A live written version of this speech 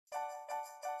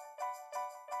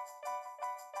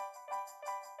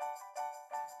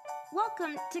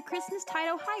Welcome to Christmas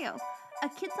Tide, Ohio, a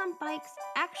Kids on Bikes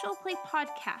actual play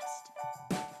podcast.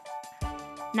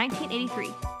 1983,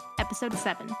 episode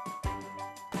 7.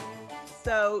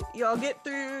 So y'all get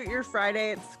through your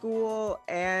Friday at school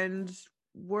and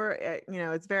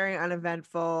it's very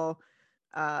uneventful.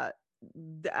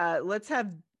 Let's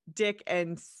have Dick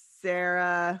and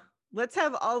Sarah. Let's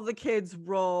have all the kids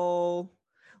roll.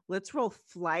 Let's roll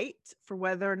flight for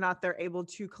whether or not they're able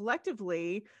to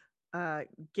collectively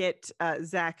get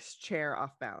Zach's chair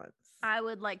off balance. I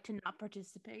would like to not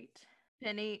participate.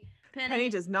 Penny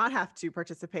does not have to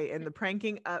participate in the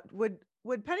pranking. Would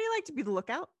Penny like to be the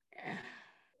lookout?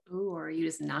 Ooh, or are you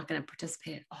just not going to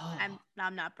participate at all?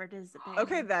 I'm not participating.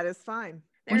 Okay, that is fine.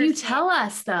 What do you tell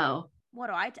us though? What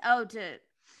do I?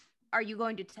 Are you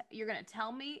going to? You're going to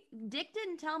tell me? Dick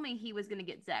didn't tell me he was going to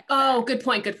get Zach. Oh, good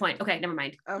point. Okay, never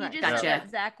mind. Okay, he just gotcha. said that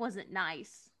Zach wasn't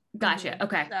nice. Gotcha.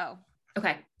 Okay.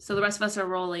 So the rest of us are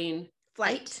rolling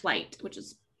flight, which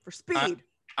is for speed.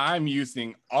 I'm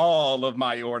using all of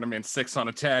my ornaments, 6 on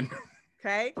a 10.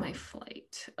 Okay. My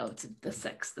flight. Oh, it's the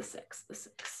six.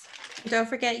 Don't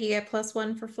forget you get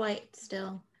 +1 for flight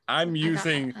still. I'm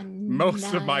using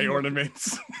most of my 9.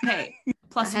 ornaments. Okay.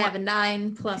 I have a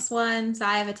 9 +1, so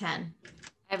I have a 10.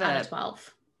 I have a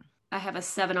 12. I have a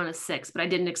 7 on a 6, but I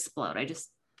didn't explode.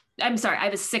 I'm sorry. I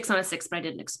have a 6 on a 6, but I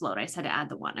didn't explode. I just had to add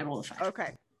the 1. I rolled a 5.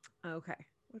 Okay.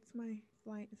 What's my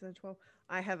flight? Is it a 12?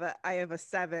 I have a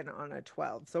 7 on a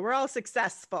 12. So we're all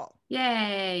successful.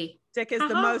 Yay. Dick is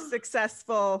the most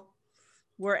successful.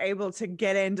 We're able to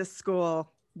get into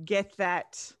school, get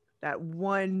that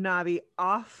one knobby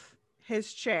off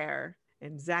his chair,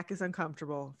 and Zach is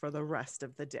uncomfortable for the rest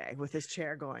of the day with his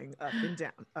chair going up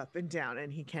and down,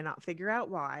 and he cannot figure out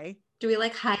why. Do we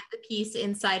hide the piece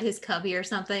inside his cubby or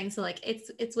something? So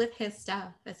it's with his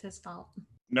stuff. It's his fault.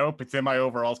 Nope, it's in my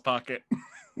overalls pocket.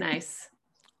 Nice.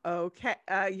 Okay,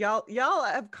 y'all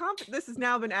have this has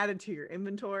now been added to your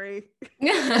inventory.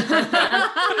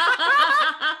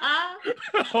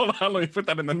 Hold on, let me put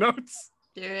that in the notes.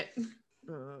 Do it.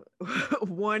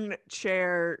 One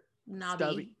chair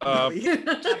Knobby.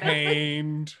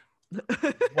 Obtained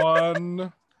 1.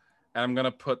 And I'm gonna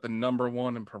put the number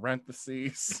 1 in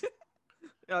parentheses.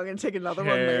 I'm gonna take another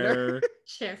one later.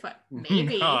 Chair foot.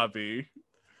 Maybe. Hobby.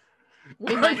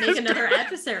 We might make another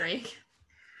adversary.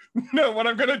 No, what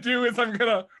I'm gonna do is I'm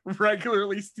gonna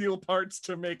regularly steal parts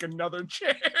to make another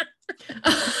chair.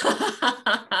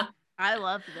 I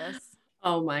love this.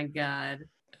 Oh my god.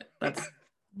 That's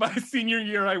My senior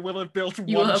year, I will have built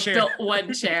you one have chair. built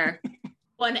one chair.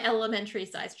 One elementary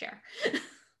size chair.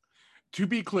 To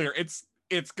be clear, it's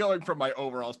going from my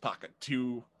overalls pocket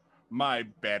to my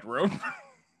bedroom.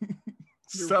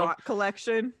 Your rock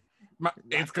collection.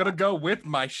 It's gonna go with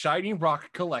my shiny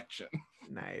rock collection.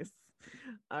 Nice.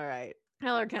 All right.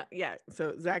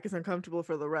 So Zach is uncomfortable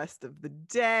for the rest of the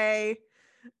day.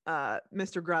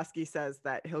 Mr. Grosky says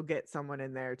that he'll get someone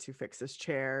in there to fix his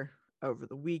chair over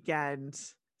the weekend,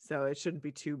 so it shouldn't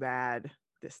be too bad.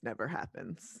 This never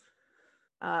happens.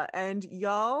 And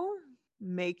y'all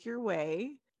make your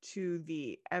way to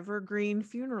the Evergreen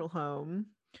Funeral Home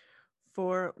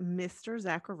for Mr.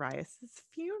 Zacharias's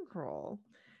funeral.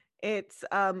 It's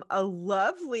a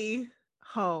lovely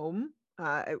home.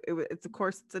 It's of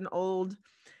course it's an old,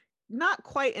 not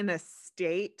quite an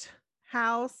estate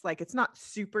house. It's not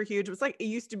super huge. It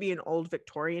used to be an old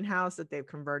Victorian house that they've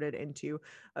converted into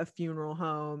a funeral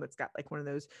home. It's got one of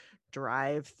those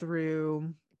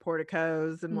drive-through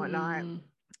porticos and whatnot.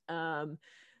 And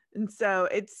so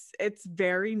it's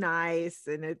very nice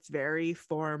and it's very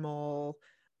formal.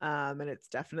 And it's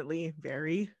definitely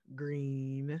very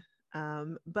green.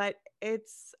 But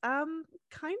it's kind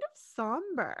of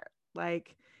somber.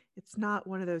 It's not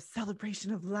one of those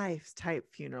celebration of life type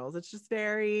funerals. It's just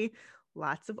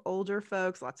lots of older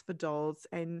folks, lots of adults,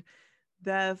 and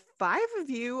the 5 of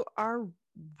you are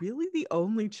really the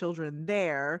only children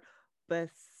there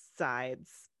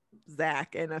besides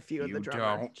Zach and a few of the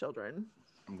drummer children.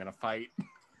 I'm gonna fight.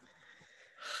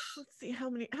 Let's see how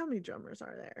many drummers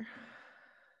are there.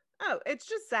 Oh, it's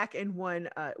just Zach and one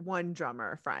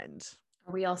drummer friend.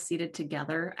 Are we all seated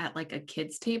together at a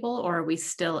kids table, or are we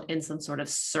still in some sort of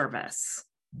service?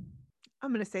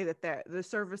 I'm going to say that the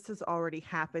service has already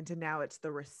happened and now it's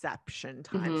the reception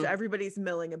time. Mm-hmm. So everybody's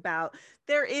milling about.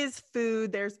 There is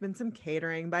food. There's been some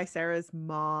catering by Sarah's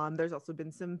mom. There's also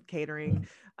been some catering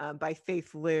by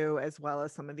Faith Lou, as well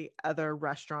as some of the other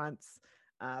restaurants.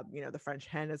 The French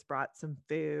Hen has brought some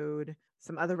food.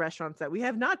 Some other restaurants that we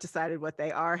have not decided what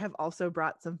they are have also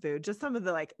brought some food. Just some of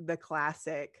the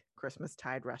classic Christmas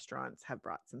Tide restaurants have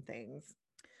brought some things.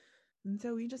 And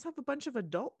so we just have a bunch of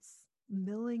adults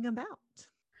milling about.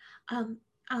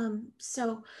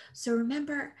 So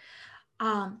remember,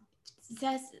 it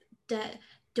says that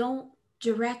don't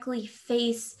directly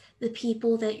face the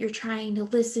people that you're trying to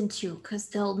listen to because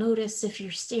they'll notice if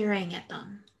you're staring at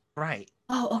them. Right.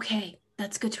 Oh, okay.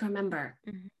 That's good to remember.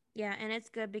 Yeah, and it's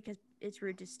good because it's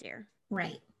rude to stare.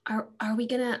 Right. Are we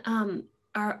gonna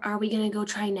are we gonna go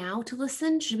try now to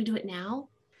listen? Should we do it now?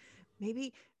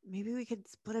 Maybe we could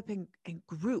split up in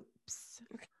groups.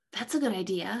 That's a good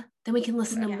idea. Then we can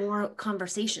listen to Yeah. more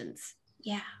conversations.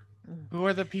 Yeah. Who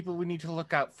are the people we need to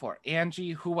look out for?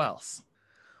 Angie, who else?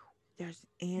 There's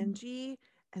Angie,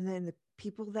 and then the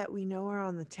people that we know are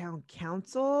on the town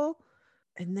council,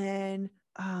 and then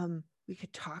we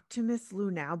could talk to Miss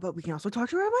Lou now, but we can also talk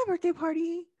to her at my birthday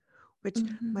party. Which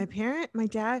my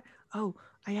dad. Oh,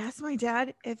 I asked my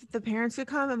dad if the parents could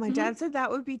come, and my dad said that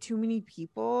would be too many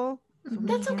people. So we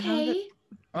That's can't have okay.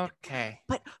 Okay.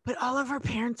 But all of our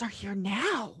parents are here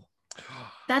now.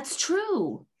 That's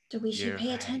true. So we should You're pay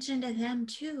right. attention to them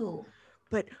too.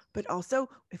 But also,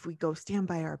 if we go stand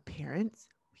by our parents,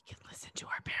 we can listen to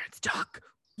our parents talk.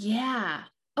 Yeah.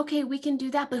 Okay, we can do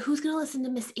that, but who's gonna listen to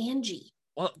Miss Angie?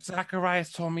 Well,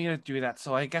 Zacharias told me to do that,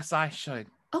 so I guess I should.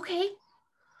 Okay.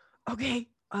 Okay.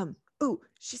 Oh,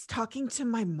 she's talking to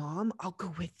my mom. I'll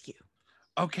go with you.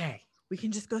 Okay. We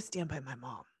can just go stand by my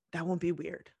mom. That won't be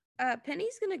weird.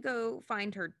 Penny's gonna go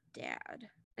find her dad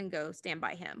and go stand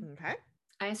by him. Okay.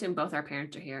 I assume both our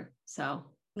parents are here. So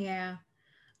Yeah.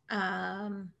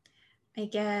 I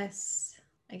guess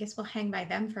we'll hang by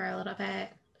them for a little bit.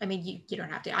 I mean, you don't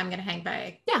have to. I'm gonna hang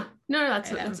by yeah. No, by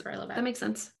them for a little bit. that makes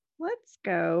sense. Let's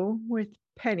go with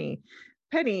Penny.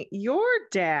 Penny, your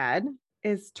dad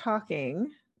is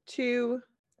talking to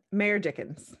Mayor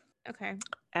Dickens. Okay.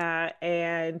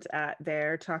 And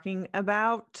they're talking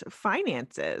about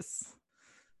finances.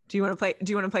 Do you want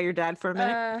to play your dad for a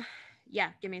minute? Yeah,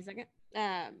 give me a second.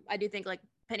 I do think like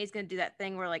Penny's gonna do that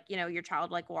thing where like, you know, your child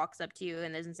like walks up to you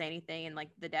and doesn't say anything, and like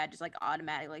the dad just like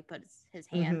automatically puts his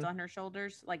hands on her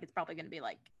shoulders. Like it's probably gonna be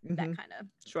like that kind of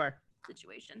Sure.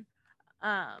 situation.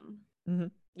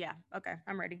 Mhm. Yeah, okay,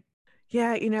 I'm ready.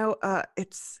 Yeah, you know,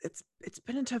 it's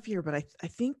been a tough year, but I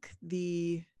think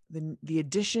the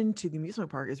addition to the amusement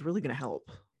park is really going to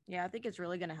help. Yeah, I think it's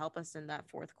really gonna help us in that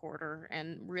fourth quarter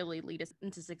and really lead us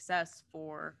into success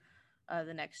for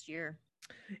the next year.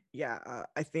 Yeah,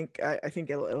 I think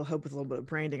it'll help with a little bit of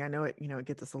branding. I know it, you know, it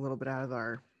gets us a little bit out of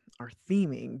our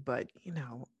theming, but you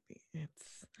know,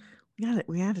 it's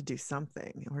we had to do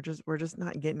something. We're just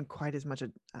not getting quite as much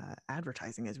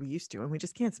advertising as we used to, and we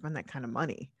just can't spend that kind of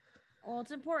money. Well,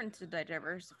 it's important to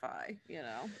diversify, you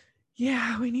know.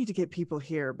 Yeah, we need to get people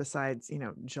here besides, you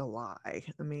know, July.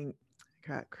 I mean,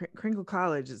 Kringle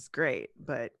College is great,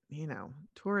 but you know,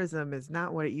 tourism is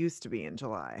not what it used to be in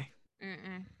July.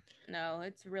 No,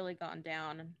 it's really gone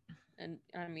down, and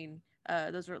I mean,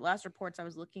 those were last reports I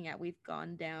was looking at. We've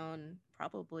gone down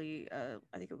probably, I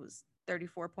think it was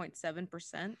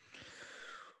 34.7%,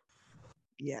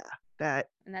 Yeah, and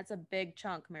that's a big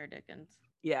chunk, Mayor Dickens.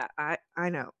 yeah, I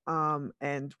know.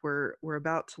 And we're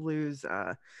about to lose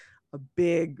a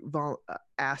big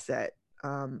asset.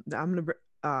 I'm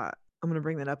gonna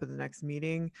bring that up at the next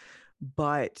meeting.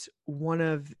 But one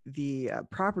of the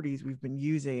properties we've been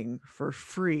using for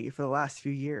free for the last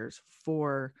few years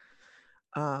for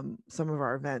some of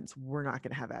our events, we're not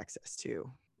going to have access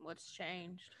to. What's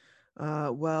changed?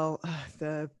 Well,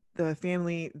 the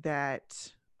family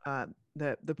that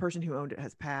the person who owned it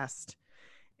has passed,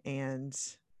 and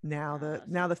now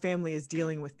the family is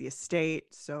dealing with the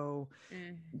estate, so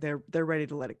they're ready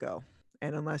to let it go.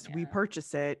 And unless we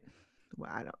purchase it, well,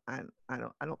 I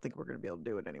don't think we're going to be able to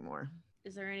do it anymore.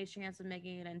 Is there any chance of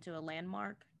making it into a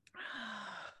landmark?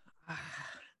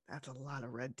 That's a lot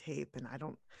of red tape, and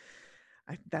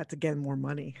that's again more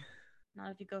money. Not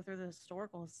if you go through the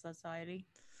historical society.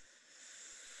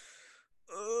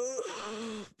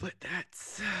 But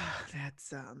that's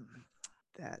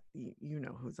that you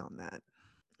know who's on that,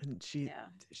 and she's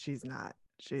not.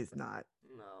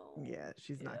 No. Yeah,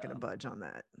 she's not going to budge on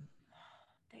that.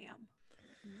 Damn.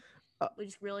 We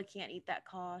just really can't eat that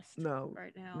cost. No,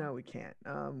 right now. No, we can't.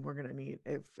 We're gonna need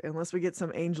unless we get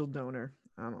some angel donor.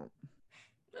 I don't.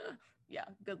 Yeah,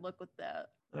 good luck with that.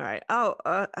 All right. Oh,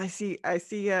 I see.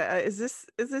 Is this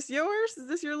yours? Is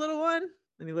this your little one?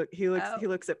 And he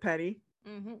looks at Penny.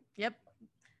 Yep.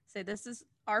 Say, this is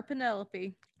our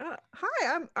Penelope.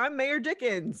 Hi, I'm Mayor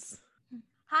Dickens.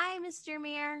 Hi, Mr.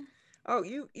 Mayor. Oh,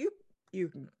 you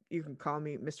can call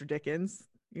me Mr. Dickens.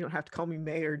 You don't have to call me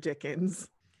Mayor Dickens.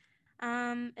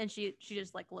 And she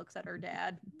just like looks at her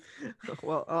dad.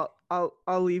 Well,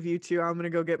 I'll leave you two. I'm gonna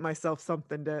go get myself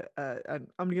something to. I'm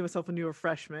gonna give myself a new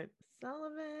refreshment.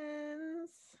 Sullivans.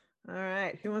 All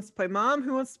right. Who wants to play mom?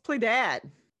 Who wants to play dad?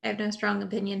 I have no strong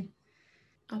opinion.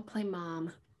 I'll play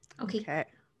mom. Okay. All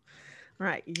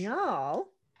right, y'all.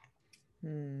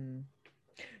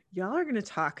 Y'all are gonna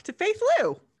talk to Faith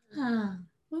Lou.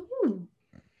 Ooh.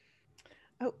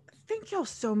 Oh, thank y'all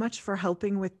so much for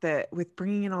helping with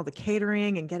bringing in all the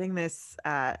catering and getting this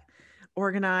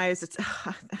organized.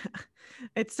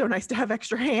 It's so nice to have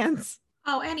extra hands.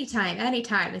 Oh, anytime.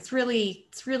 It's really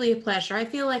a pleasure. I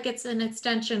feel like it's an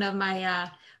extension of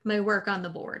my my work on the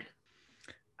board.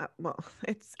 Well,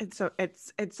 it's so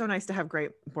nice to have great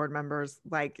board members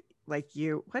like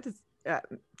you. What is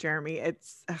Jeremy?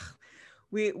 It's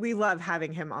we love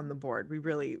having him on the board. We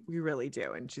really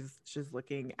do. And she's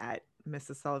looking at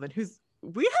Mrs. Sullivan,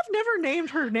 we have never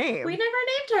named her name. We never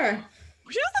named her.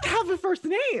 She doesn't have a first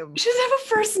name. She doesn't have a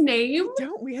first name.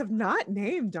 We have not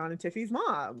named Dawn and Tiffy's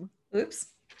mom. Oops.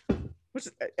 Which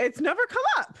it's never come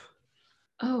up.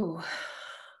 Oh,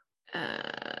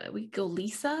 we could go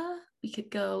Lisa. We could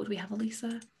go. Do we have a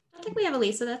Lisa? I think we have a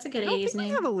Lisa. That's a good I don't 80s think we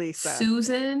name. have a Lisa.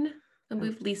 Susan. And we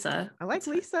have Lisa. I like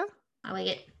Lisa. I like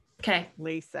it. Okay.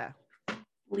 Lisa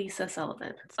Sullivan.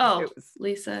 It Oh, was-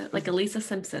 Lisa, like a Lisa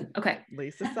Simpson. Okay.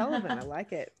 Lisa Sullivan. I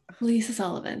like it. Lisa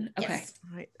Sullivan. Okay. Yes.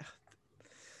 Right.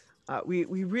 We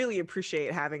really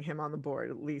appreciate having him on the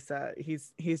board, Lisa.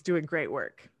 He's doing great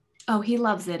work. Oh, he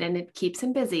loves it and it keeps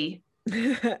him busy.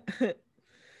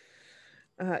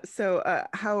 So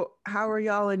how are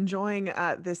y'all enjoying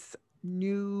this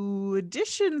new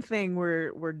addition thing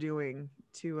we're doing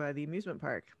to the amusement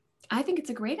park? I think it's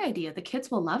a great idea. The kids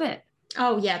will love it.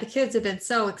 Oh yeah, the kids have been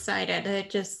so excited. It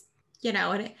just,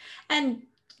 and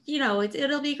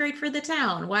it'll be great for the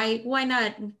town. Why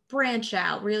not branch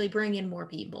out, really bring in more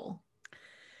people?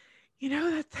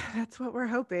 That's what we're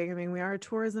hoping. I mean, we are a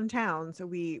tourism town, so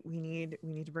we need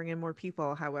to bring in more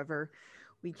people however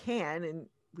we can, and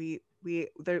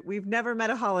we've never met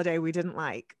a holiday we didn't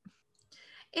like.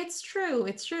 It's true.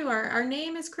 Our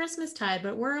name is Christmastide,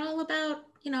 but we're all about,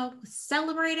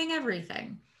 celebrating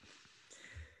everything.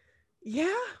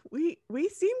 Yeah, we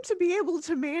seem to be able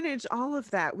to manage all of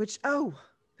that, which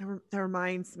that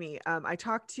reminds me. I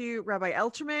talked to Rabbi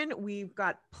Elterman. We've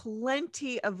got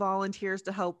plenty of volunteers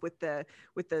to help with this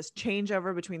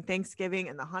changeover between Thanksgiving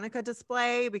and the Hanukkah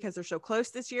display because they're so close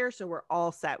this year. So we're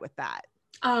all set with that.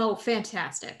 Oh,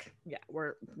 fantastic. Yeah,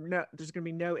 there's gonna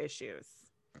be no issues.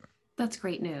 That's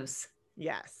great news.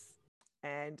 Yes.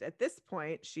 And at this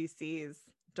point, she sees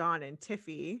Dawn and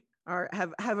Tiffy are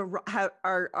kind of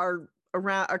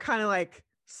like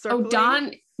circling. Oh,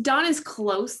 Dawn is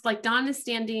close. Like Dawn is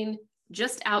standing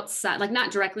just outside, like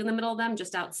not directly in the middle of them,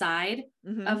 just outside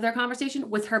of their conversation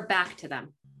with her back to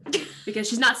them because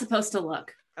she's not supposed to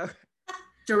look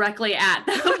directly at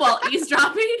them while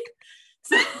eavesdropping.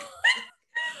 So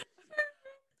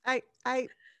I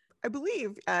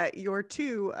believe your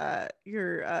two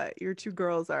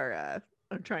girls are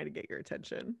trying to get your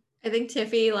attention. I think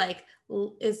Tiffy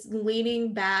is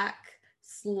leaning back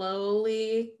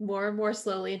slowly, more and more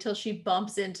slowly until she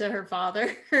bumps into her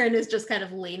father and is just kind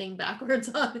of leaning backwards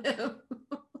on him.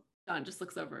 Dawn just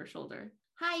looks over her shoulder.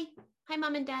 Hi,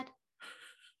 Mom and Dad.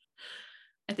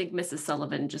 I think Mrs.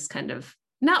 Sullivan just kind of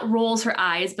not rolls her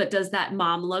eyes, but does that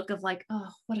mom look of like, oh,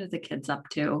 what are the kids up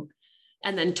to?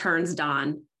 And then turns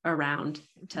Dawn around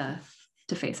to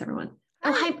face everyone.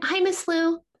 Oh, hi, Miss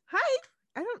Lou. Hi.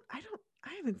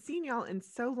 I haven't seen y'all in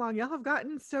so long. Y'all have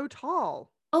gotten so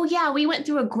tall. Oh yeah, we went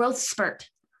through a growth spurt.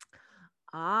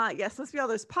 Ah, yes, must be all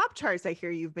those Pop-Tarts I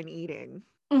hear you've been eating.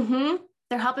 Mm-hmm.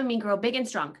 They're helping me grow big and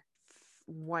strong.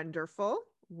 Wonderful.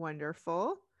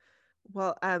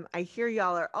 Well, I hear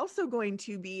y'all are also going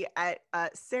to be at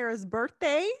Sarah's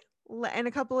birthday in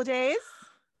a couple of days.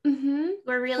 Mm-hmm.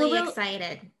 We're really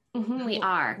excited. Mm-hmm, we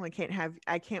are. Well,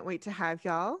 I can't wait to have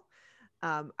y'all.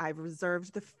 I've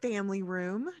reserved the family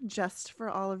room just for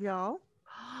all of y'all.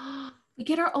 We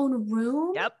get our own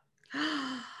room? Yep.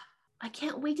 I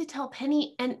can't wait to tell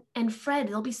Penny and Fred.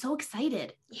 They'll be so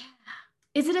excited. Yeah.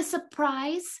 Is it a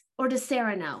surprise or does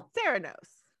Sarah know? Sarah knows.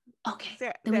 Okay.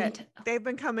 Sarah, they've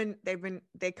been coming.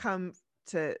 They come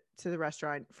to the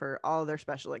restaurant for all their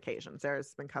special occasions.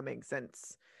 Sarah's been coming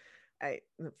since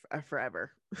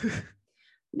forever.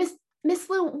 Miss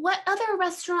Lou, what other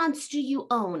restaurants do you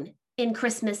own in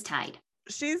Christmastide?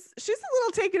 She's a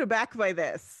little taken aback by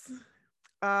this.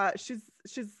 And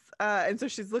so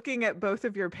she's looking at both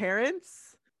of your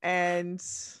parents and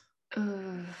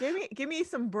give me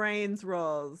some brains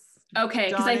rolls. Okay,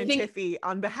 because Dawn I and think Tiffy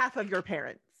on behalf of your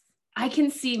parents. I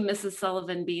can see Mrs.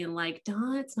 Sullivan being like,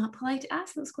 Dawn, it's not polite to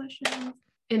ask those questions.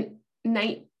 In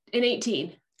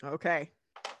 18. Okay.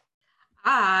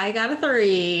 I got a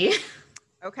 3.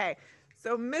 Okay.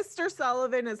 So Mr.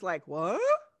 Sullivan is like, what?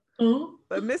 Oh.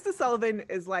 But Mrs. Sullivan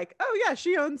is like, oh yeah,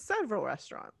 she owns several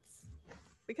restaurants.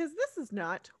 Because this is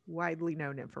not widely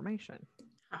known information.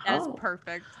 That is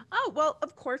perfect. Oh, well,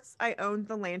 of course I own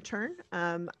the Lantern.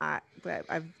 I've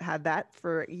had that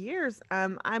for years.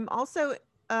 I'm also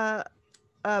a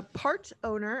part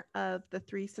owner of the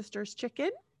Three Sisters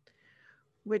Chicken,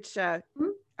 which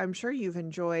I'm sure you've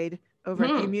enjoyed over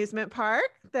at the amusement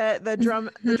park. The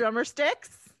drummer sticks.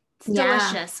 It's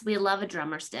delicious. We love a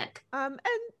drummer stick. And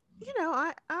you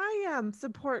know, I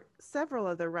support several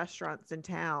other restaurants in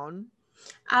town.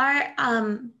 Our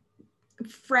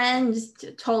friends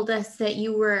told us that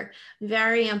you were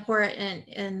very important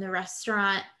in the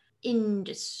restaurant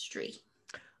industry.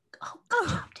 Oh, good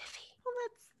job, Tiffy. Well,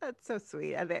 that's so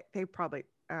sweet. They probably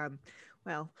Who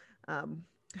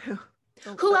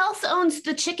else owns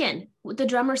the chicken with the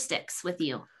drummer sticks with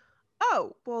you?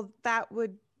 Oh, well, that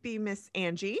would be Miss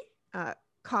Angie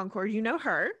Concord. You know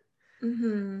her.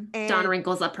 Mm-hmm. And, Dawn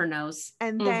wrinkles up her nose.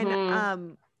 And then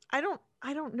I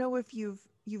don't know if you've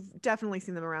definitely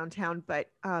seen them around town, but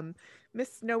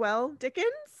Miss Noelle Dickens.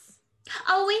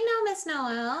 Oh, we know Miss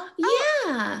Noelle.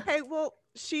 Yeah. Okay, well,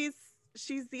 she's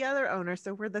the other owner,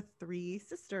 so we're the Three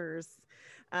Sisters.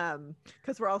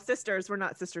 Because we're all sisters. We're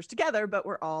not sisters together, but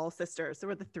we're all sisters. So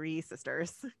we're the Three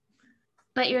Sisters.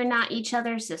 But you're not each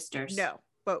other's sisters. No,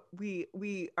 but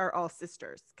we are all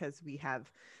sisters because we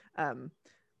have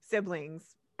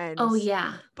siblings. And oh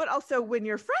yeah. But also when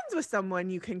you're friends with someone,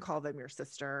 you can call them your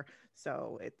sister.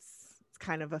 So it's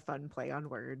kind of a fun play on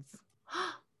words.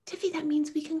 Tiffy, that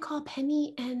means we can call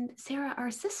Penny and Sarah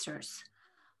our sisters.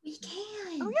 We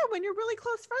can. Oh yeah, when you're really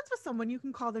close friends with someone, you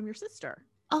can call them your sister.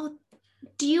 Oh,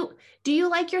 do you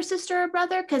like your sister or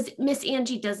brother? Because Miss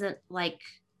Angie doesn't like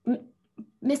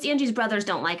Miss Angie's brothers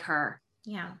don't like her.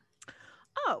 Yeah.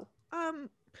 Oh,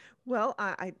 well,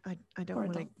 I don't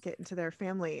want to get into their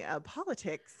family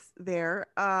politics there.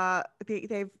 They've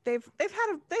had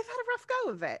a rough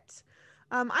go of it.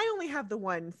 I only have the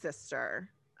one sister,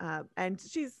 and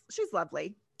she's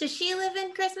lovely. Does she live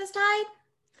in Christmastide?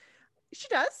 She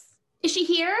does. Is she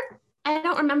here? I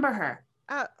don't remember her.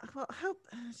 Well,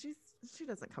 she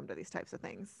doesn't come to these types of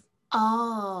things.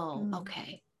 Oh,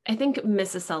 okay. I think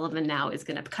Mrs. Sullivan now is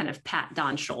going to kind of pat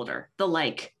Dawn's shoulder.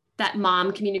 That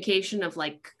mom communication of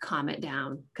like, calm it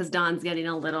down. Because Dawn's getting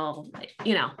a little, like,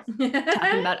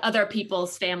 talking about other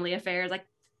people's family affairs. Like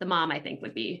the mom, I think,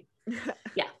 would be,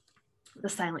 the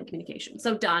silent communication.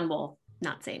 So Dawn will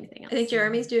not say anything else. I think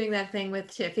Jeremy's doing that thing with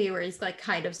Tiffy where he's like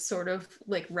kind of sort of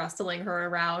like wrestling her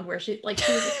around where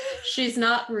she's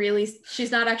not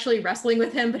actually wrestling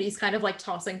with him, but he's kind of like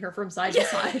tossing her from side to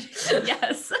side.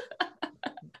 Yes.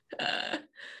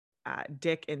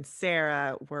 Dick and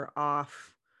Sarah were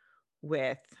off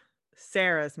with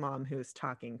Sarah's mom, who's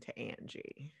talking to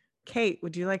Angie. Kate,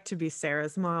 would you like to be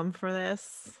Sarah's mom for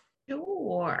this?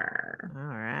 Sure.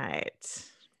 All right.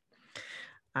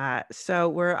 So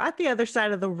we're at the other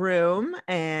side of the room,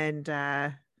 and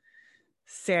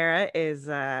Sarah is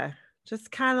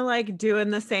just kind of like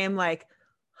doing the same, like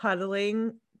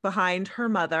huddling behind her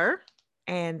mother.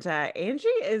 And Angie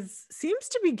seems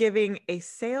to be giving a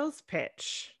sales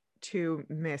pitch to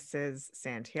Mrs.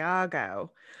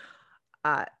 Santiago.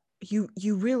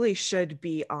 You really should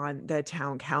be on the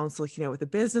town council, with a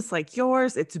business like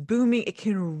yours. It's booming. It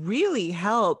can really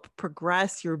help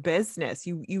progress your business.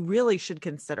 You really should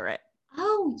consider it.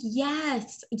 Oh,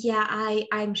 yes. Yeah,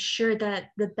 I'm sure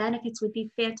that the benefits would be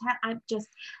fantastic. I'm just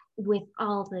with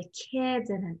all the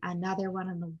kids and another one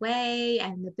on the way,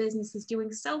 and the business is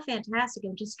doing so fantastic.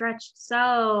 I'm just stretched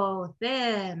so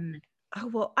thin. Oh,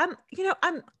 well, I'm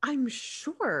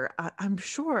sure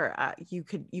you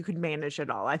could manage it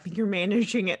all. I think you're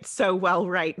managing it so well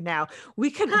right now.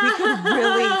 You're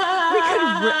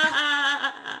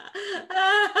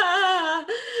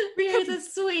the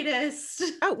sweetest.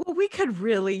 Oh, well, we could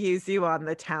really use you on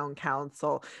the town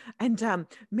council, and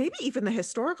maybe even the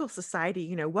historical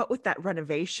society. What with that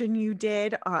renovation you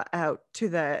did out to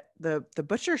the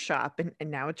butcher shop,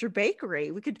 and now it's your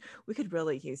bakery. We could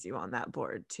really use you on that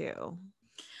board too.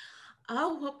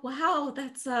 Oh, wow,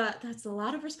 that's a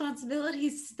lot of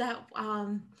responsibilities. That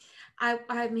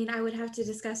I mean, I would have to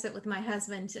discuss it with my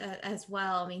husband as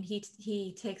well. I mean,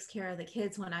 he takes care of the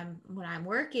kids when I'm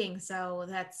working, so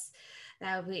that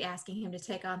would be asking him to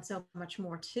take on so much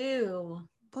more too.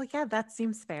 Well, yeah, that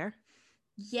seems fair.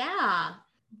 Yeah.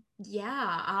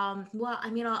 Well, I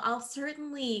mean, I'll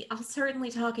certainly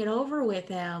talk it over with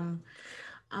him.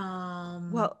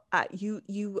 Well,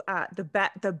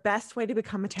 the best way to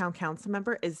become a town council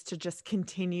member is to just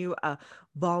continue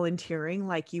volunteering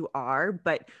like you are,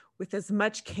 but with as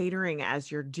much catering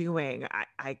as you're doing,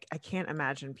 I can't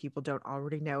imagine people don't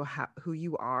already know who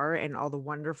you are and all the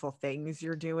wonderful things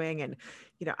you're doing. And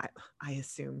I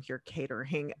assume you're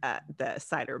catering at the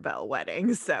Cider Bell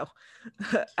wedding. So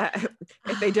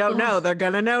if they don't know, they're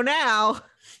gonna know now.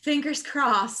 Fingers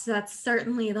crossed. That's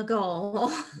certainly the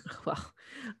goal. Well,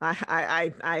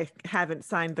 I haven't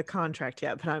signed the contract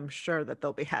yet, but I'm sure that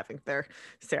they'll be having their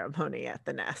ceremony at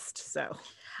the Nest. So,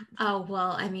 oh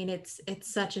well, I mean, it's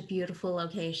such a beautiful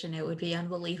location. It would be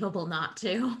unbelievable not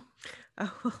to.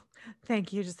 oh,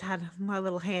 thank you. Just had my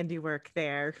little handiwork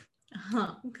there.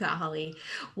 Oh, golly.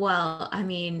 Well, I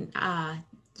mean,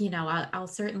 I'll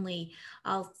certainly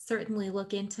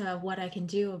look into what I can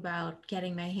do about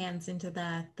getting my hands into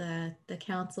the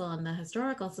council and the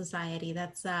historical society.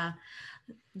 That's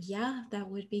yeah, that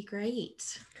would be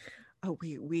great. Oh,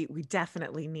 we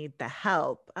definitely need the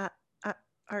help.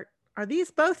 Are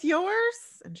these both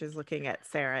yours? And she's looking at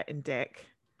Sarah and Dick.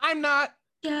 I'm not.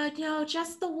 Yeah, no,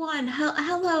 just the one.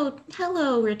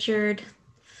 Hello, Richard.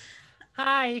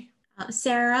 Hi.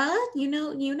 Sarah, you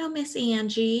know Miss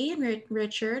Angie and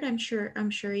Richard. I'm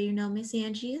sure you know Miss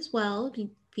Angie as well.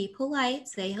 Be polite.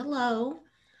 Say hello.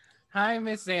 Hi,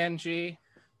 Miss Angie.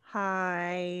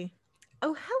 Hi.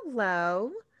 Oh,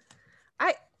 hello.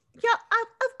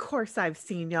 Of course I've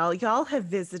seen y'all. Y'all have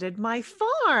visited my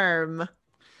farm.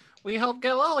 We helped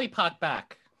get Lollipop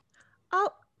back. Oh,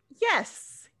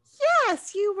 yes.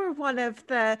 Yes, you were one of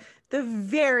the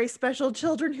very special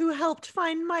children who helped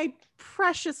find my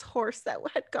precious horse that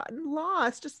had gotten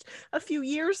lost just a few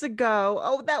years ago.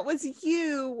 Oh, that was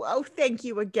you. Oh, thank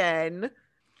you again.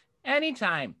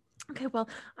 Anytime. Okay, well,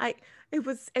 it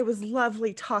was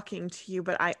lovely talking to you,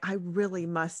 but I really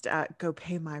must go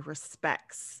pay my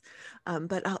respects.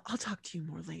 But I'll talk to you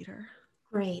more later.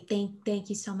 Great. Thank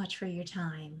you so much for your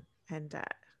time. And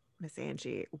Miss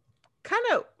Angie kind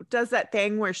of does that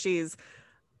thing where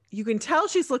you can tell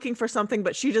she's looking for something,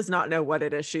 but she does not know what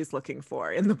it is she's looking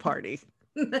for in the party.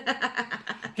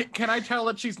 Can I tell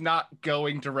that she's not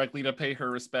going directly to pay her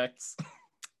respects?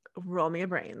 Roll me a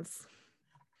brains.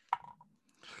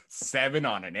 7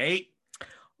 on an 8.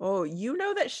 Oh, you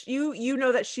know that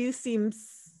she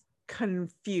seems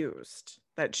confused,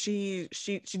 that she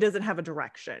doesn't have a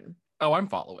direction. Oh, I'm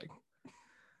following.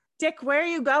 Dick, where are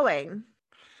you going?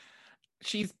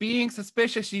 She's being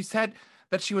suspicious. She said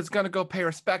that she was going to go pay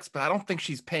respects, but I don't think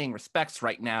she's paying respects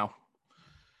right now.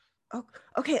 Oh,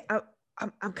 okay.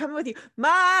 I'm coming with you,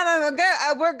 Mom.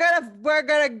 We're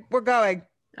going.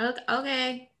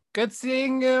 Okay. Good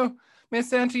seeing you,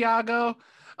 Miss Santiago.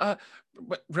 But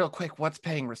real quick, what's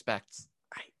paying respects?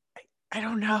 I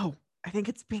don't know. I think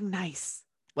it's being nice.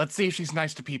 Let's see if she's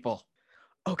nice to people.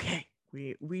 Okay.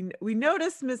 We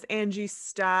notice Miss Angie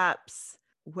stops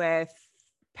with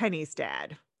Penny's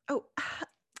dad. Oh,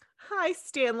 hi,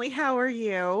 Stanley. How are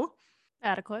you?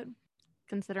 Adequate,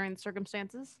 considering the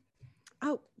circumstances.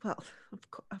 Oh, well, of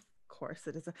course,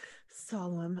 it is a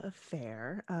solemn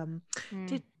affair.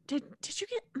 Did you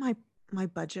get my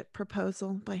budget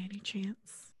proposal by any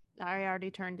chance? I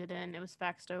already turned it in. It was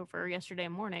faxed over yesterday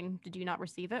morning. Did you not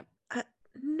receive it?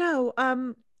 No.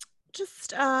 I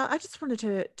just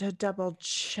wanted to double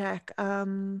check.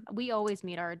 We always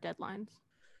meet our deadlines.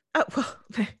 Oh, well,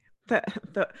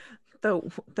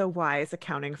 the wise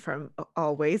accounting firm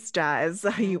always does.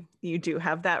 You do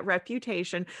have that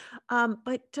reputation.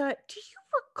 But do you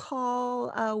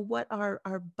recall what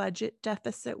our budget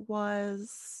deficit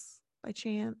was by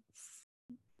chance?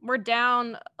 We're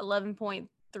down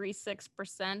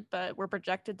 11.36%, but we're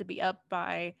projected to be up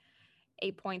by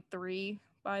 8.3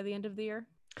 by the end of the year.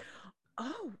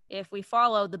 Oh, if we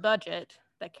follow the budget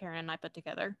that Karen and I put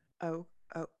together. Oh,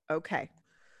 okay.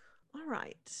 All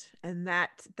right. And that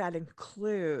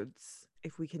includes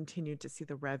if we continue to see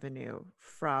the revenue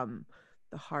from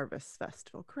the Harvest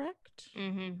Festival, correct?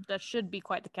 Mm-hmm. That should be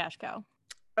quite the cash cow.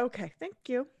 Okay, thank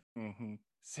you. Mm-hmm.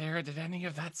 Sarah, did any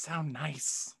of that sound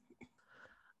nice?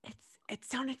 It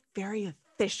sounded very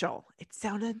official. It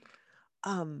sounded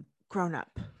grown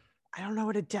up. I don't know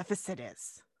what a deficit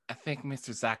is. I think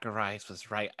Mr. Zacharias was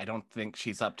right. I don't think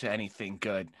she's up to anything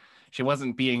good. She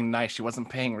wasn't being nice. She wasn't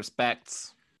paying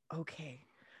respects. Okay.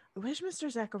 I wish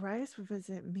Mr. Zacharias would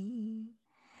visit me.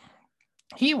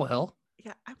 He will.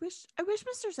 Yeah, I wish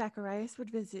Mr. Zacharias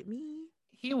would visit me.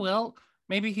 He will.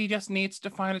 Maybe he just needs to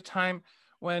find a time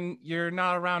when you're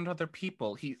not around other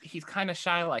people. He's kind of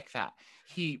shy like that.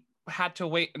 He had to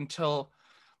wait until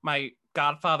my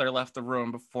godfather left the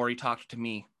room before he talked to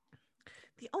me.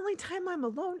 The only time I'm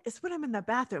alone is when I'm in the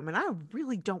bathroom, and I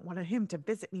really don't want him to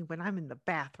visit me when I'm in the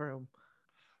bathroom.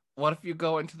 What if you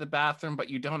go into the bathroom,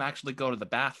 but you don't actually go to the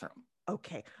bathroom?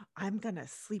 Okay, I'm gonna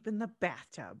sleep in the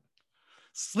bathtub.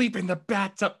 Sleep in the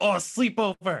bathtub. Oh,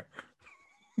 sleepover.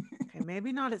 Okay,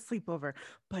 maybe not at sleepover,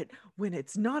 but when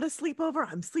it's not a sleepover,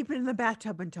 I'm sleeping in the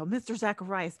bathtub until Mr.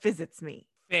 Zacharias visits me.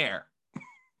 Fair.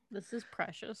 This is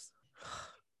precious.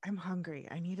 I'm hungry.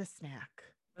 I need a snack.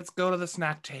 Let's go to the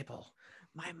snack table.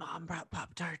 My mom brought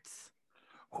Pop-Tarts.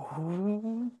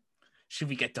 Ooh. Should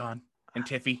we get Dawn and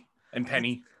Tiffy and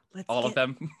Penny? Of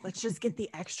them? Let's just get the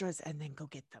extras and then go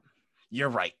get them. You're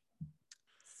right.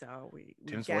 So we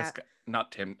Tim's voice got,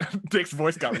 not Tim. Dick's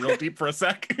voice got real deep for a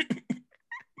sec.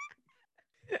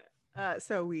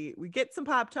 So we get some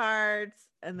Pop-Tarts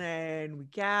and then we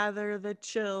gather the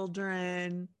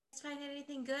children. Find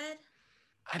anything good?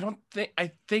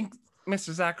 I think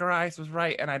Mr. Zacharias was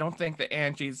right, and I don't think that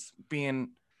Angie's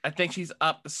I think she's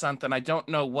up to something. I don't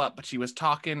know what, but she was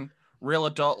talking real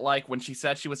adult-like when she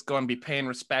said she was going to be paying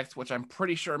respects, which I'm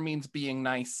pretty sure means being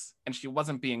nice, and she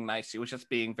wasn't being nice. She was just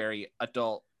being very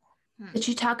adult. Did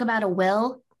you talk about a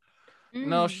will?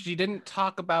 No, she didn't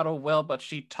talk about a will, but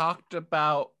she talked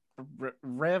about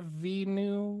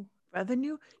revenue.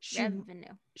 Revenue?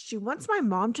 Revenue. She wants my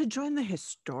mom to join the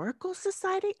historical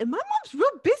society, and my mom's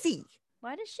real busy.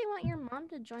 Why does she want your mom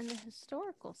to join the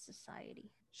historical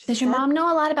society? Does your mom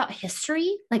know a lot about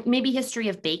history? Like maybe history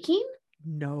of baking?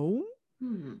 No.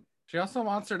 She also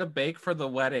wants her to bake for the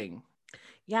wedding.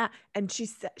 Yeah, and she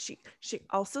said she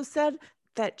also said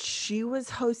that she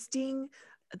was hosting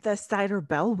the Cider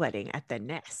Bell wedding at the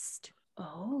Nest.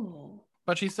 Oh.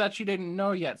 But she said she didn't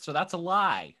know yet, so that's a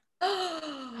lie.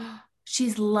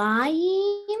 She's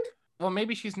lying? Well,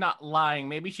 maybe she's not lying.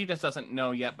 Maybe she just doesn't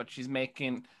know yet, but she's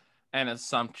making an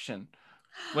assumption,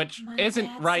 which My isn't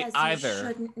dad right says either. You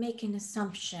shouldn't make an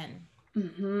assumption.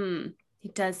 He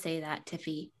does say that,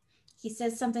 Tiffy. He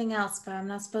says something else, but I'm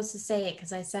not supposed to say it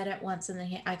because I said it once and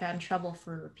then I got in trouble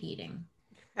for repeating.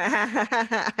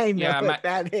 I know what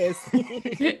that is.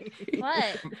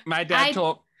 What? My dad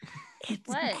told.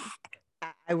 What?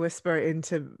 I whisper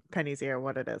into Penny's ear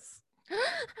what it is.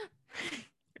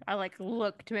 I like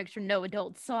look to make sure no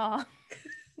adult saw.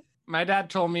 My dad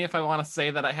told me if I want to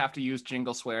say that I have to use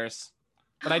jingle swears,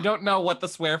 but I don't know what the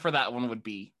swear for that one would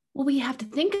be. Well, we have to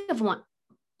think of one.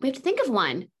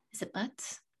 Is it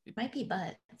butts? It might be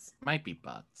butts. Might be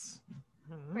butts.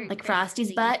 Like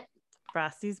Frosty's butt?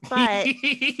 Frosty's butt.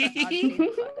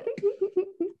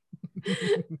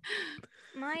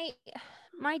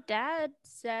 My dad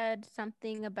said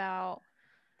something about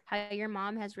how your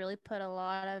mom has really put a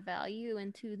lot of value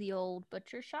into the old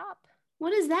butcher shop.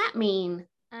 What does that mean?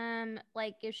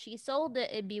 Like if she sold it,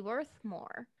 it'd be worth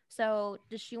more. So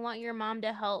does she want your mom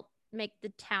to help make the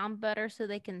town better so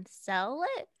they can sell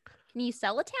it? Can you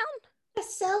sell a town?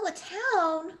 Sell a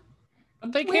town?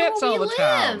 But they can't sell the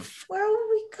town. Where will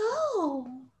we go?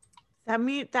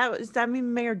 Does that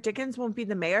mean Mayor Dickens won't be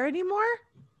the mayor anymore?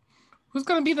 Who's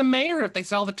going to be the mayor if they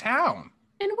sell the town?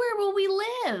 And where will we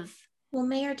live? Will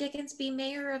Mayor Dickens be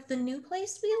mayor of the new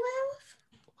place we live?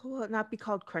 Will it not be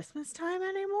called Christmas time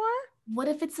anymore? What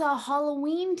if it's a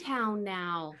Halloween town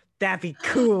now? That'd be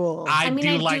cool. I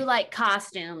do like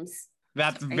costumes.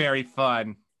 That's very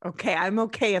fun. Okay, I'm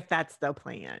okay if that's the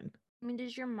plan. I mean,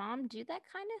 does your mom do that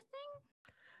kind of thing?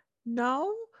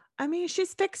 No, I mean,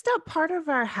 she's fixed up part of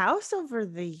our house over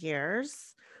the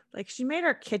years. Like she made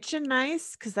our kitchen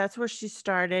nice because that's where she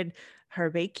started her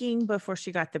baking before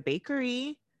she got the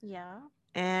bakery. Yeah.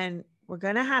 And we're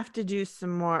going to have to do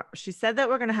some more. She said that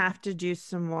we're going to have to do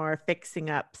some more fixing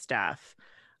up stuff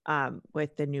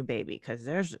with the new baby because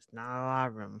there's just not a lot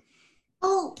of room.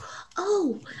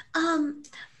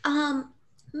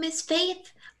 Miss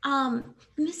Faith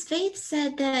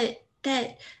said that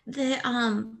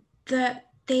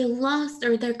they lost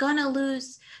or they're gonna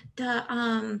lose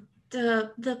the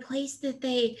place that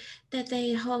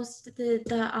they host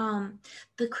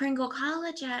the Kringle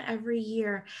College at every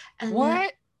year, and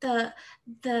what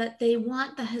they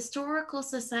want the historical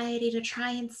society to try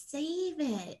and save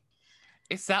it.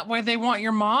 Is that why they want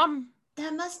your mom?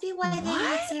 That must be why they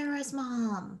want Sarah's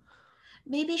mom.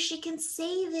 Maybe she can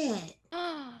save it.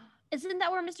 Isn't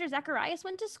that where Mr. Zacharias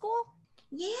went to school?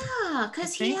 Yeah,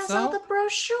 because he has all the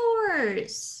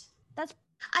brochures.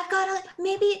 I've got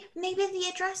maybe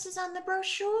the address is on the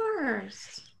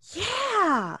brochures.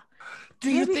 Yeah.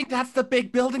 Do you think that's the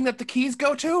big building that the keys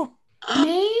go to?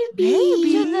 Maybe.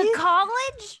 To the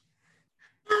college?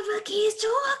 Have the keys to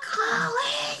a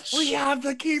college. We have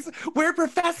the keys. We're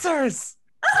professors.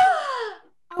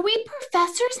 Are we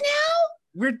professors now?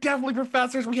 We're definitely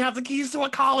professors. We have the keys to a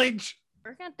college.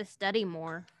 We're gonna have to study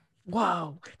more.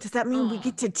 Whoa. Does that mean we Oh.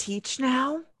 get to teach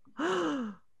now?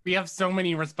 We have so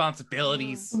many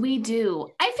responsibilities. We do.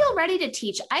 I feel ready to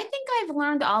teach. I think I've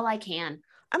learned all I can.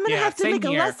 I'm going to Yeah, have to same make a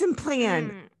here. lesson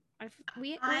plan.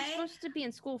 We're I- supposed to be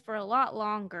in school for a lot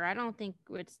longer. I don't think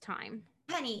it's time.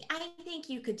 Penny, I think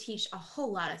you could teach a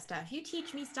whole lot of stuff. You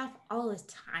teach me stuff all the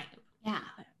time. Yeah.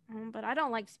 But I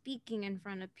don't like speaking in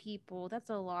front of people. That's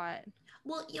a lot.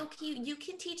 Well, you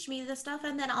can teach me the stuff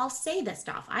and then I'll say the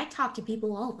stuff. I talk to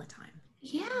people all the time.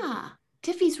 Yeah.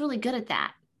 Tiffy's really good at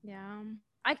that. Yeah.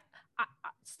 I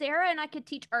Sarah and I could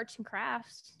teach arts and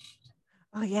crafts.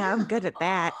 Oh, yeah, I'm good at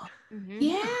that. Mhm.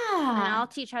 Yeah. And I'll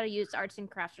teach how to use arts and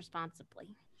crafts responsibly.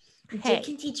 Hey. You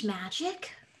can teach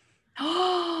magic.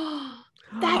 Oh,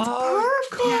 that's Oh,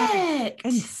 perfect.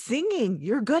 And singing.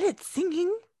 You're good at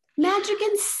singing. Magic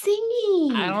and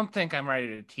singing. I don't think I'm ready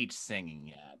to teach singing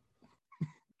yet.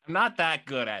 I'm not that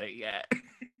good at it yet.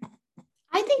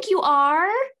 I think you are.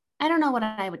 I don't know what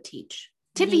I would teach.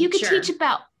 Tiffy, you could Nature. teach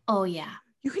about. Oh yeah.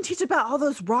 You can teach about all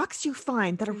those rocks you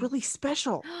find that are really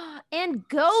special. And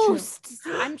ghosts.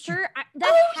 I'm sure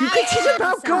that You can has teach to be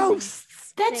about something.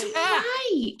 ghosts. That's Same.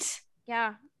 right.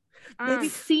 Yeah. Maybe-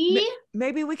 See?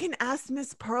 Maybe we can ask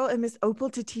Miss Pearl and Miss Opal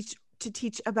to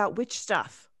teach about witch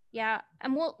stuff. Yeah,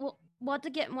 and we'll have to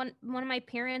get one of my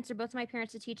parents or both of my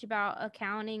parents to teach about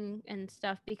accounting and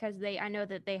stuff because I know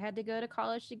that they had to go to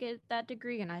college to get that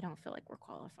degree, and I don't feel like we're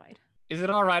qualified. Is it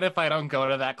all right if I don't go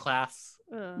to that class?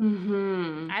 Ugh.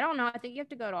 Mm-hmm. I don't know. I think you have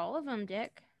to go to all of them,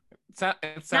 Dick. It Not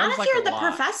sounds if like you're a the lot.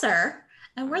 professor.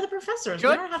 And we're the professors. Good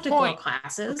we don't have to point. go to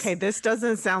classes. Okay, this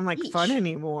doesn't sound like fun Each.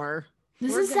 anymore.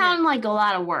 This We're is gonna- sound like a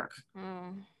lot of work.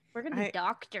 Oh, we're gonna be I-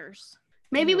 doctors.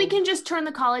 Maybe we No. can just turn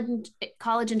the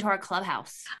college into our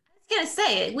clubhouse. I was gonna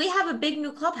say we have a big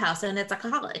new clubhouse and it's a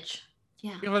college.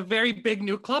 Yeah. We have a very big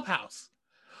new clubhouse.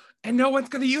 And no one's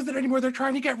going to use it anymore. They're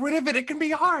trying to get rid of it. It can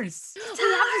be ours. We have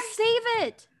to save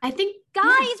it, I think guys.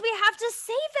 yeah. We have to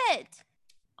save it.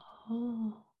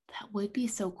 Oh, that would be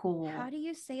so cool. How do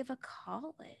you save a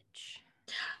college?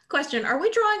 Question: are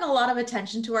we drawing a lot of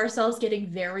attention to ourselves getting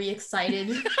very excited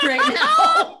right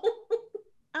now?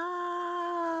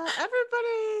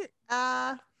 Everybody,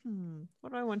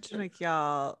 what do I want to make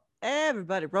y'all?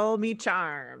 Everybody, roll me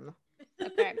charm.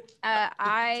 Okay.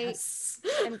 I Yes.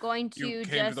 am going to You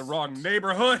just. came to the wrong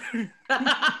neighborhood.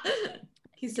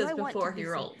 He says I want to before be he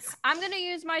safe? rolls. I'm gonna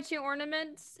use my 2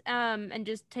 ornaments, and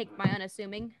just take my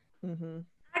unassuming. Mm-hmm.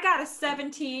 I got a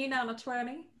 17 on a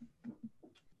 20.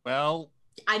 Well,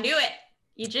 I knew it.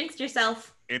 You jinxed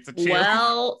yourself. it's a 2.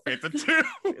 Well, It's a 2.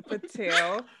 The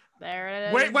tail. There it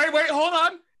is. Wait, hold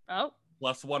on. Oh,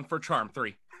 +1 for charm,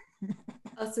 3.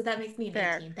 oh, so that makes me an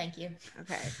Fair. 18. Thank you.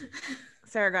 Okay.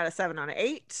 Sarah got a 7 on an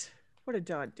 8. What did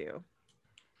Dawn do?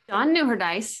 Dawn knew her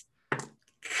dice.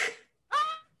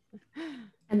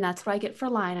 And that's what I get for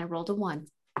lying. I rolled a 1.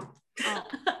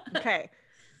 Okay.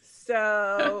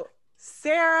 So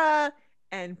Sarah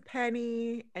and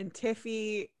Penny and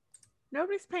Tiffy,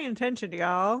 nobody's paying attention to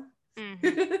y'all.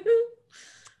 mhm.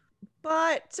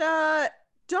 But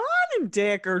Dawn and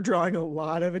Dick are drawing a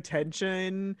lot of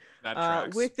attention That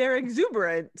tracks. with their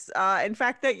exuberance. In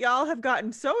fact, that y'all have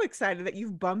gotten so excited that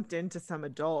you've bumped into some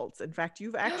adults. In fact,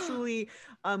 you've actually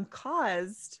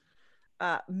caused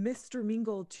Mr.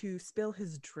 Mingle to spill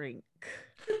his drink.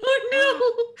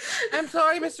 Oh I'm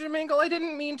sorry, Mr. Mingle. I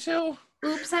didn't mean to.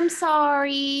 Oops, I'm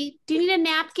sorry. Do you need a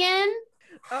napkin?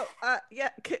 Oh, yeah.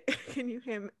 Can you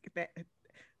hand me that?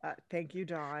 Thank you,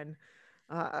 Dawn.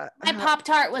 My Pop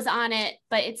Tart was on it,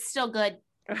 but it's still good.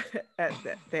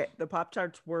 The Pop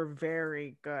Tarts were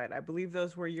very good. I believe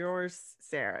those were yours,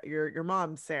 Sarah. Your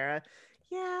mom, Sarah.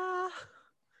 Yeah.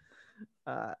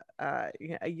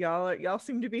 Yeah, y'all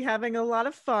seem to be having a lot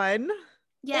of fun.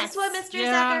 That's what Mr.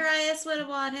 Yeah. Zacharias would have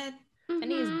wanted. And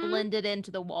he's Mhm. blended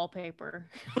into the wallpaper.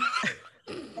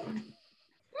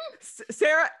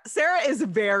 Sarah is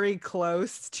very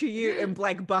close to you and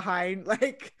like behind,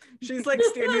 like she's like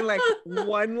standing like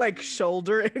one like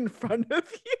shoulder in front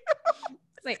of you.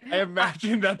 Wait, I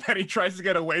imagine that Penny tries to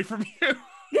get away from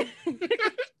you.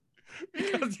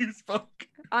 Because you spoke.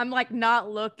 I'm like not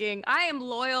looking. I am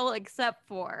loyal except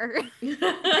for.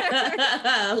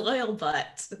 Loyal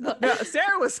butt. No,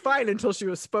 Sarah was fine until she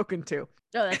was spoken to.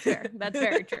 Oh, that's fair. That's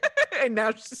very true. And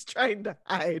now she's trying to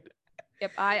hide.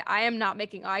 Yep, I am not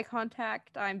making eye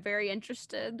contact. I'm very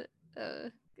interested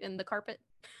in the carpet.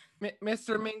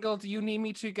 Mr. Mingle, do you need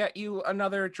me to get you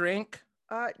another drink?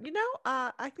 I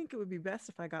think it would be best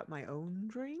if I got my own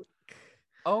drink.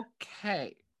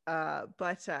 Okay.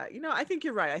 But I think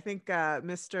you're right. I think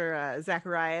Mr.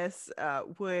 Zacharias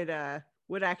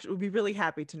would be really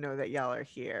happy to know that y'all are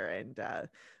here, and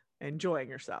enjoying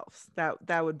yourselves.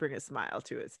 That would bring a smile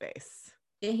to his face.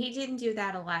 And he didn't do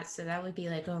that a lot, so that would be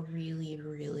like a really,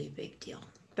 really big deal.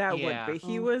 That Yeah. would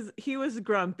be. He was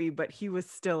grumpy, but he was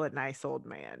still a nice old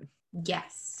man.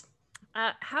 Yes.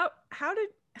 How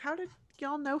did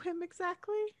y'all know him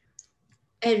exactly?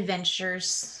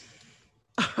 Adventures.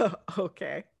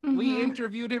 Okay. We Mhm.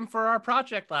 interviewed him for our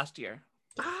project last year.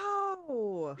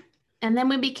 Oh. And then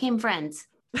we became friends.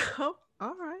 Oh,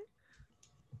 all right.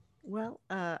 Well,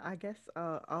 I guess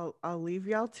I'll leave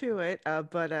y'all to it.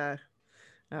 But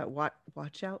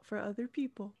watch out for other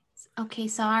people. Okay,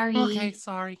 sorry. Okay,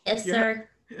 sorry. Yes, Yeah. sir.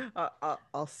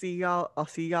 I'll see y'all. I'll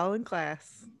see y'all in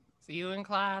class. See you in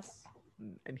class.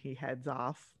 And he heads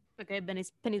off. Okay,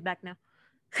 Penny's back now.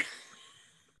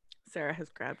 Sarah has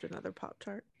grabbed another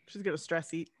Pop-Tart. She's gonna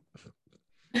stress eat.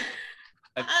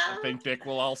 I think Dick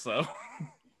will also.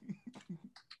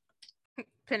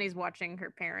 Penny's watching her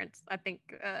parents. I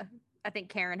think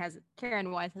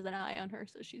Karen Wise has an eye on her,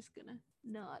 so she's gonna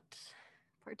not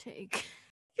partake.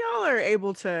 Y'all are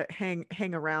able to hang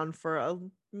around for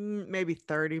maybe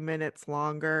 30 minutes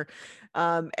longer.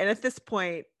 And at this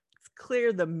point, it's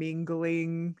clear the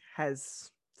mingling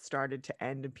has started to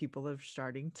end and people are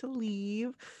starting to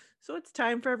leave. So it's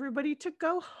time for everybody to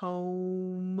go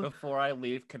home. Before I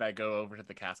leave, can I go over to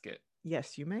the casket?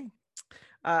 Yes, you may.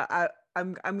 I'm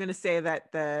gonna say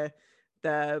that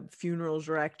the funeral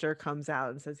director comes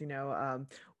out and says,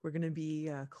 we're gonna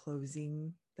be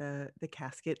closing the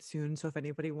casket soon. So if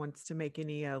anybody wants to make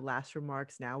any last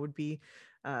remarks, now would be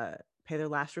pay their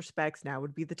last respects. Now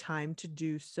would be the time to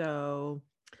do so.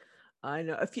 I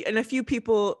know a few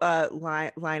people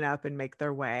line up and make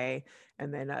their way,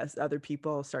 and then other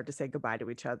people start to say goodbye to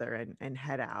each other and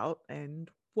head out. And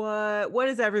what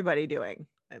is everybody doing?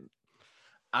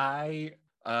 I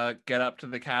get up to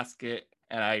the casket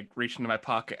and I reach into my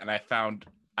pocket and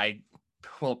I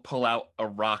pull out a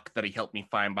rock that he helped me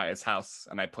find by his house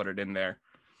and I put it in there.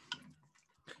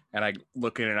 And I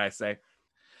look in it and I say,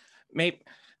 "Maybe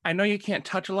I know you can't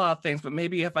touch a lot of things, but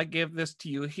maybe if I give this to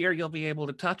you here, you'll be able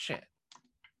to touch it.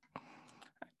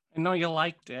 I know you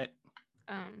liked it."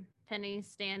 Penny's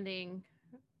standing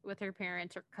with her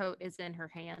parents. Her coat is in her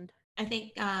hand. I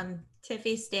think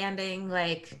Tiffy's standing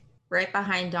like right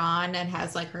behind Dawn and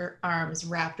has like her arms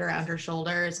wrapped around her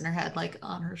shoulders and her head like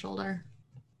on her shoulder.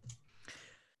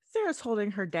 Sarah's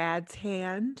holding her dad's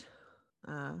hand,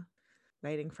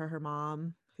 waiting for her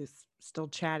mom, who's still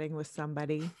chatting with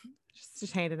somebody.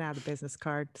 Just handing out a business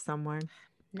card to someone.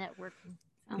 Networking.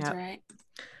 Sounds Yep. right.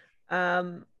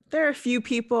 There are a few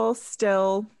people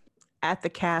still at the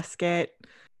casket,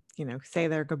 say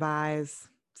their goodbyes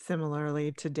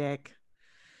similarly to Dick.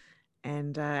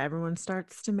 And everyone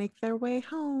starts to make their way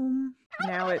home.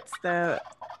 Now it's the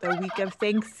week of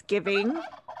Thanksgiving,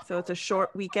 so it's a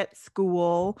short week at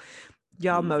school.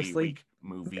 Y'all mostly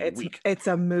it's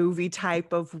a movie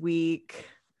type of week.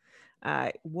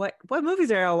 What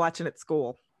movies are y'all watching at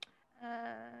school?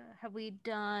 We've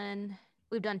done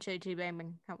Chitty Chitty Bang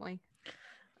Bang, haven't we?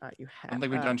 You I have. don't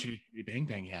think we've done Chitty Chitty Bang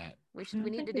Bang yet. We don't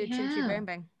need to think do we Chitty Chitty have. Bang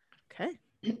Bang. Okay.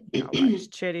 Y'all watch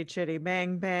Chitty Chitty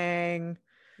Bang Bang.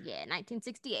 Yeah,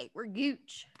 1968. We're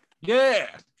gooch.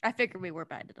 Yeah. I figured we were,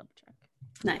 but I had to double check.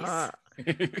 Nice.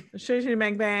 Chitty Chitty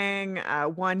Bang Bang.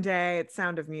 One day it's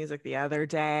Sound of Music. The other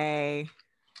day.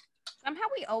 Somehow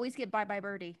we always get Bye Bye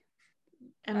Birdie.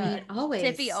 I mean, always.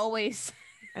 Tiffy always.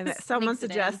 And then someone sneaks it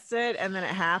in. suggests it, and then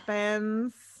it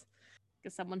happens.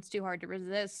 Because someone's too hard to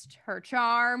resist her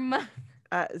charm.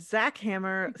 Zach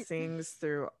Hammer sings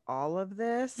through all of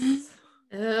this.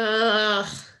 Ugh.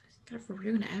 Gotta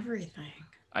ruin everything.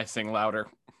 I sing louder.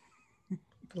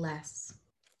 Bless.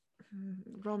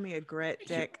 Roll me a grit,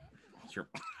 Dick.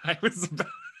 I was about...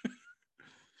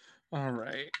 All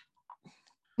right.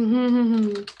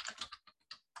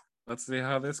 Let's see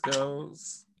how this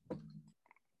goes.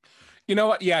 You know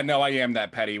what? Yeah, no, I am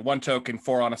that petty. 1 token,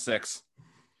 4 on a 6.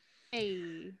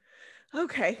 Hey.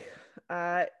 Okay.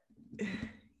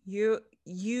 You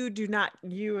do not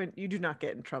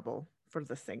get in trouble for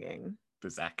the singing.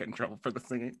 Does Zach get in trouble for the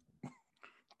singing?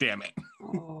 Damn it.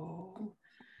 Oh.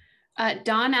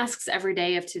 Dawn asks every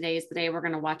day if today is the day we're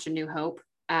going to watch A New Hope.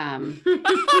 I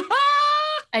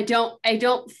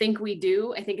don't think we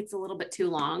do. I think it's a little bit too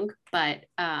long, but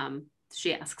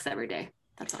she asks every day.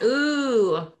 That's all.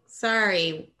 Ooh,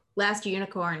 sorry. Last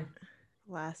Unicorn.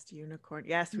 Last Unicorn.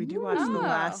 Yes, we do watch The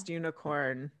Last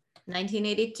Unicorn.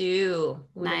 1982.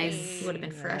 Nice. Would have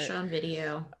been fresh on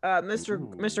video.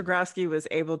 Mr. Grosky was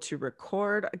able to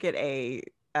get a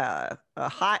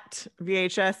hot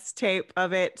VHS tape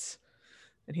of it,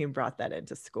 and he brought that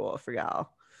into school for y'all.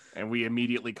 And we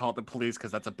immediately called the police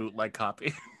because that's a bootleg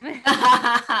copy.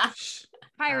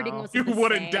 Pirating Ow. was You the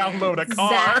wouldn't same. download a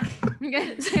car.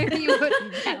 You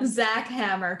wouldn't download. Zach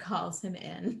Hammer calls him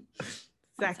in.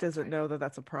 Zach doesn't know that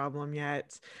that's a problem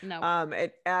yet. No.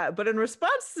 But in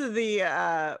response to the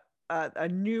A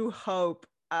New Hope,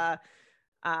 Mr.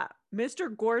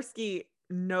 Gorski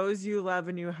knows you love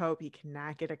A New Hope. He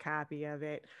cannot get a copy of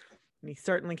it, and he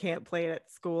certainly can't play it at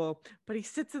school. But he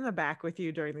sits in the back with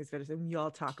you during these videos, and you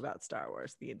all talk about Star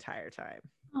Wars the entire time.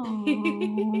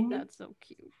 Oh, That's so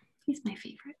cute. he's my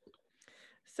favorite.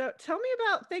 So tell me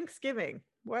about Thanksgiving.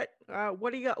 What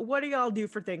do y'all do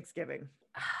for Thanksgiving?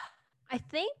 I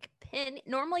think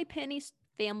normally Penny's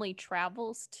family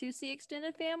travels to see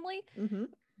extended family, Mm-hmm.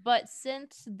 but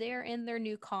since they're in their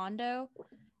new condo,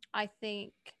 I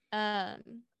think her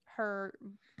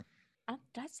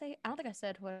did I say, I don't think I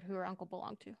said who her uncle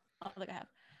belonged to. I don't think I have.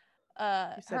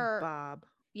 You said Bob.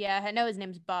 Yeah, I know his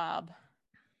name's Bob,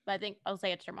 but I think I'll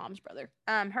say it's her mom's brother.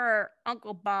 Her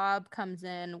uncle Bob comes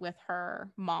in with her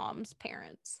mom's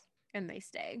parents, and they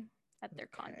stay at their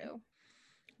condo.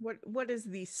 What is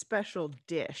the special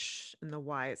dish in the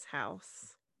Wise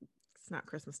house? It's not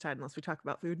Christmas time unless we talk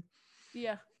about food.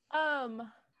 Yeah.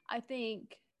 I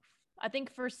think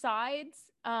for sides,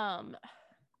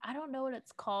 I don't know what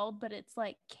it's called, but it's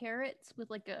like carrots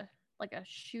with like a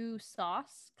choux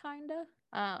sauce kinda.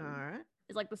 All right.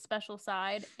 Is like the special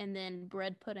side, and then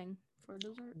bread pudding for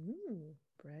dessert. Ooh,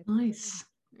 bread. Nice.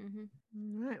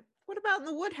 Mm-hmm. All right. What about in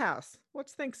the Woodhouse?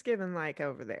 What's Thanksgiving like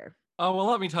over there? Oh, well,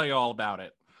 let me tell you all about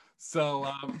it.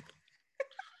 So,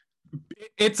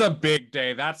 it's a big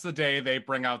day. That's the day they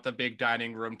bring out the big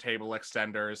dining room table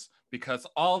extenders because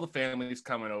all the family's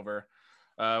coming over.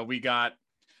 We got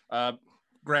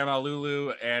Grandma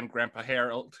Lulu and Grandpa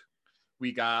Harold.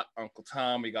 We got Uncle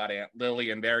Tom. We got Aunt Lily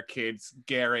and their kids,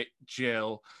 Garrett,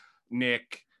 Jill,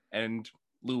 Nick, and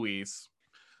Louise.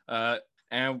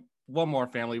 And one more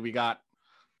family. We got,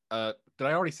 did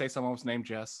I already say someone's name,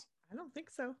 Jess? I don't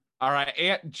think so. All right,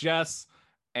 Aunt Jess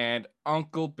and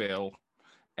Uncle Bill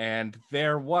and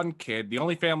their one kid, the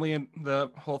only family in the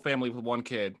whole family with one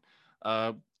kid.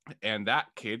 And that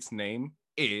kid's name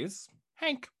is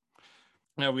Hank.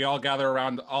 Now, we all gather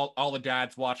around, all the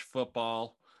dads watch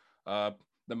football.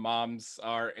 The moms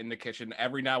are in the kitchen.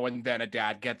 Every now and then a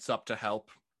dad gets up to help.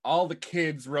 All the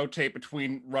kids rotate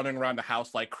between running around the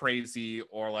house like crazy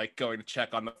or like going to check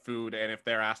on the food. And if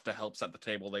they're asked to help set the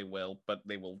table, they will, but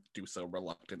they will do so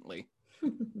reluctantly.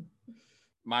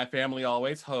 My family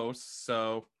always hosts,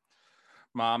 so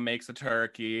Mom makes the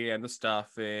turkey and the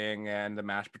stuffing and the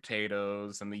mashed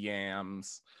potatoes and the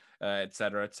yams,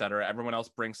 etc., etc. Everyone else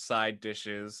brings side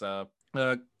dishes.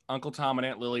 Uncle Tom and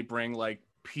Aunt Lily bring like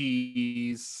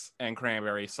peas and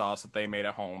cranberry sauce that they made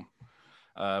at home.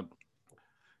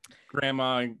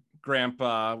 Grandma and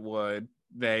Grandpa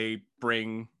they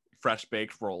bring fresh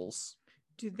baked rolls.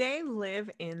 Do they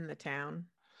live in the town?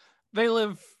 They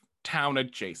live town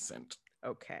adjacent.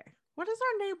 Okay. What is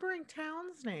our neighboring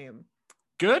town's name?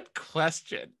 Good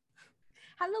question.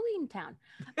 Halloween Town.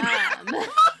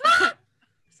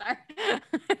 Sorry.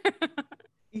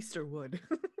 Easterwood.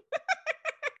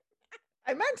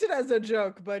 I meant it as a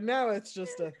joke, but now it's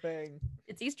just a thing.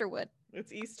 It's Easterwood.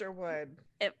 It's Easterwood.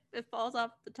 It falls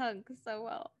off the tongue so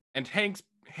well. And Hank's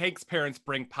parents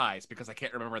bring pies because I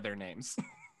can't remember their names.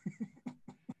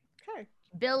 Okay.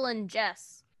 Bill and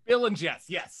Jess. Bill and Jess,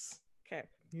 yes. Okay.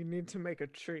 You need to make a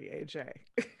tree, AJ.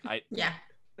 Yeah.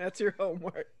 That's your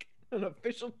homework. An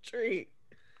official tree.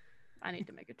 I need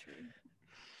to make a tree.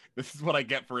 This is what I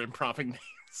get for improving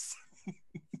names.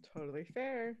 Totally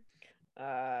fair.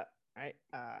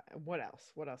 What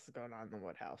else? What else is going on in the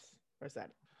Woodhouse? Where's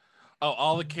that? Oh,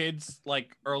 all the kids,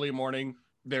 like early morning,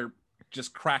 they're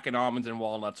just cracking almonds and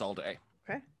walnuts all day.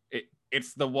 Okay.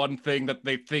 It's the one thing that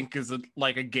they think is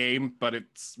like a game, but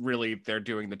it's really they're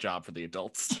doing the job for the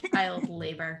adults. Child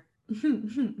labor. All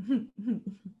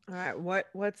right.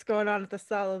 What's going on at the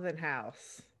Sullivan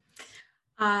house?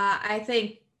 I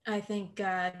think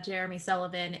Jeremy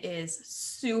Sullivan is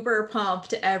super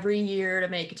pumped every year to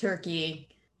make a turkey.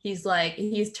 He's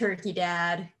turkey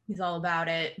dad. He's all about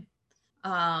it.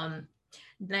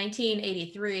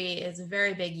 1983 is a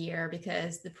very big year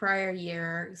because the prior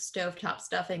year stovetop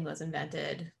stuffing was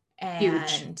invented.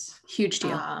 And Huge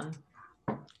deal.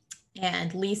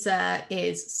 And Lisa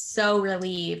is so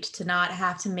relieved to not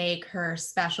have to make her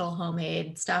special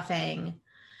homemade stuffing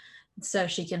so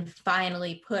she can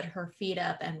finally put her feet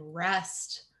up and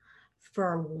rest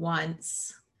for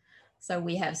once. So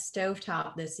we have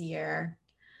stovetop this year.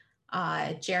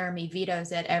 Jeremy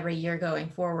vetoes it every year going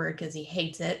forward because he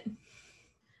hates it.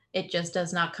 It just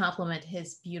does not complement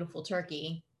his beautiful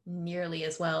turkey. nearly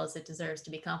as well as it deserves to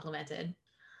be complimented.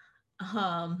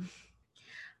 I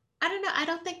don't know. I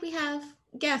don't think we have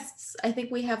guests. I think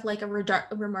we have like a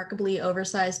remarkably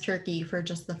oversized turkey for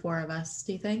just the four of us.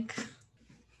 Do you think?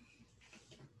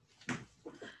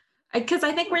 Because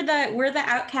I think we're the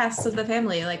outcasts of the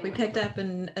family. Like we picked up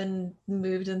and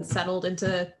moved and settled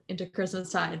into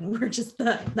Christmas time, and we're just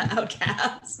the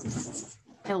outcasts.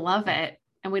 I love it.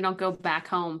 And we don't go back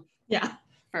home. Yeah.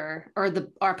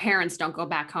 Our parents don't go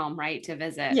back home, right, to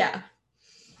visit. Yeah.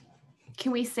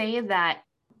 Can we say that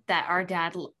our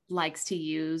dad likes to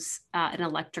use an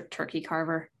electric turkey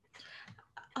carver?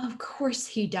 Of course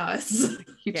he does.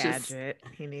 Gadget.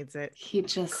 He needs it. He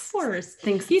just Of course.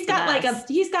 thinks He's it's the got best.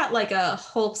 he's got like a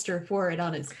holster for it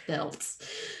on his belt.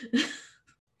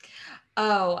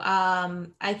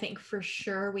 I think for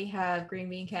sure we have green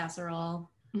bean casserole.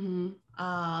 Mhm.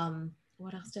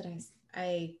 What else did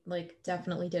I like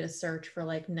definitely did a search for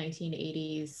like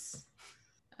 1980s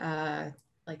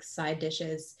like side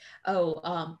dishes.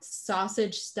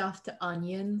 Sausage stuffed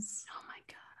onions. Oh my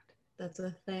god. That's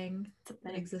a thing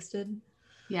that existed.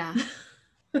 Yeah.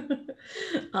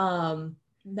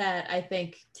 That I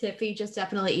think Tiffy just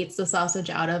definitely eats the sausage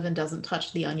out of and doesn't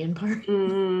touch the onion part.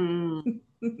 Mm,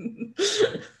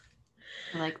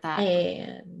 I like that.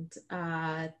 And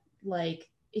like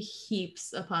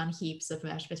heaps upon heaps of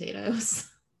mashed potatoes.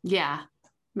 Yeah.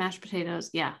 Mashed potatoes.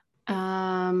 Yeah.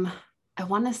 I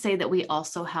want to say that we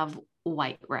also have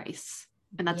white rice.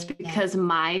 And that's Yeah. because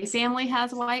my family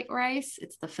has white rice.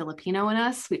 It's the Filipino in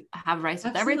us. We have rice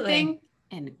with Absolutely. everything,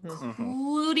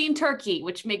 including turkey,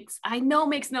 which makes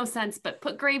no sense, but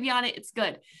put gravy on it. It's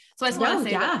good. So I just want No, to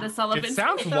say that yeah. the Sullivan. It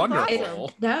sounds Sounds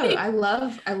wonderful. No, I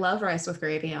love rice with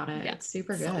gravy on it. Yeah, It's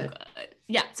super so good. good.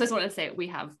 Yeah. So I just want to say we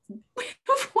have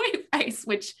white rice,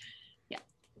 which, yeah,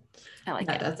 I like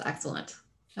No, it. that's excellent.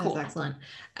 Cool. That's excellent.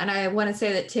 And I want to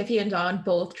say that Tiffy and Dawn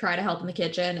both try to help in the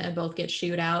kitchen and both get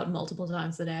shooed out multiple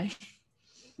times a day,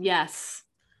 Yes.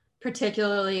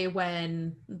 particularly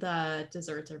when the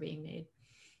desserts are being made.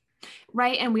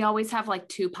 Right. And we always have like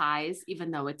 2 pies,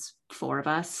 even though it's 4 of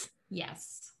us.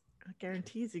 Yes. It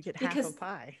guarantees you get half Because- a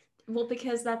pie. Well,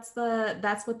 because that's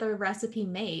what the recipe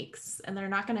makes, and they're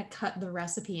not going to cut the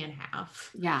recipe in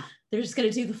half. Yeah. They're just going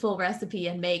to do the full recipe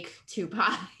and make 2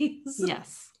 pies.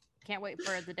 Yes. Can't wait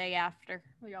for the day after.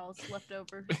 We all left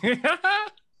over.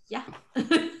 Yeah.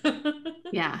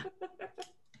 Yeah.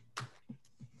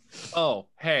 Oh,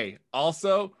 hey.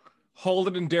 Also,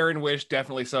 Holden and Darren Wish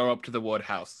definitely show up to the Wood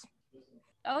House.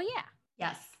 Oh yeah.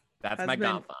 Yes. That's my Husband.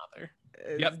 godfather.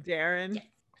 Yep. Darren. Yeah.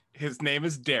 His name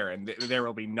is Darren. There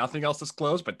will be nothing else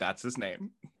disclosed, but that's his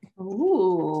name.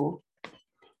 Ooh.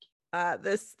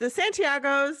 The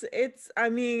Santiago's,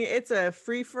 it's a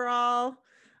free-for-all.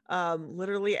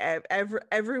 Literally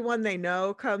everyone they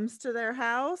know comes to their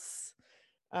house.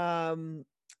 You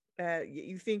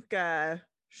think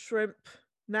shrimp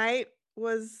night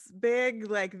was big?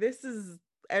 Like this is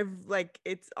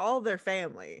it's all their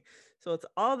family. So it's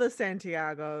all the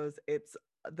Santiagos, it's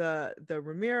the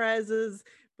Ramirez's,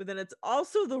 but then it's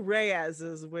also the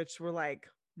Reyes's, which were like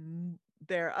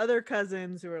their other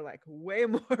cousins who are like way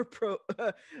more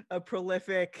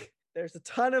prolific. There's a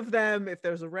ton of them. If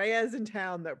there's a Reyes in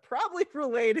town, they're probably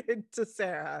related to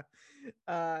Sarah.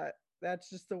 That's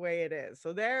just the way it is.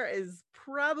 So there is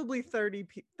probably 30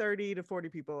 to 40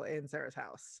 people in Sarah's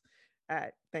house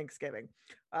at Thanksgiving.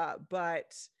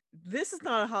 But this is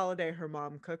not a holiday her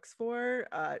mom cooks for.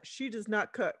 She does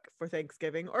not cook for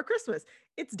Thanksgiving or Christmas.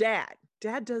 It's Dad.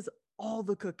 Dad does all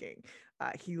the cooking.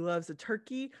 He loves a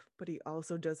turkey, but he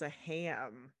also does a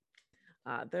ham.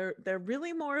 They're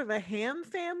really more of a ham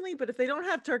family, but if they don't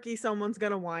have turkey, someone's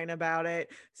gonna whine about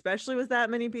it, especially with that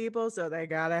many people. So they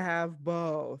gotta have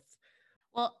both.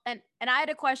 Well, and I had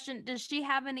a question. Does she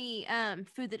have any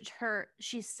food that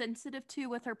she's sensitive to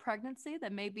with her pregnancy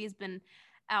that maybe has been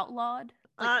outlawed?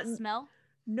 Like the smell?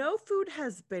 No food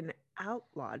has been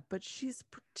outlawed, but she's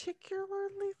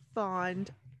particularly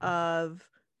fond of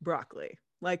broccoli.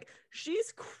 Like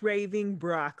she's craving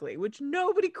broccoli, which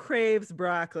nobody craves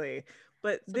broccoli.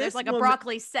 But So this there's like a woman-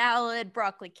 broccoli salad,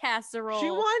 broccoli casserole.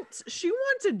 She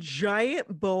wants a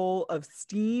giant bowl of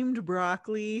steamed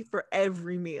broccoli for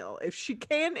every meal. If she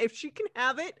can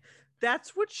have it,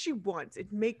 that's what she wants.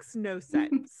 It makes no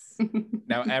sense.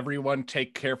 Now, everyone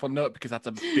take careful note because that's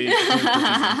a big clue for season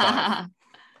 5.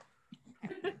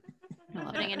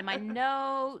 Putting it in my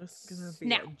notes. It's gonna be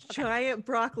Now, a giant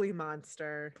broccoli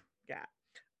monster. Yeah.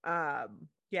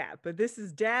 Yeah, but this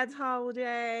is Dad's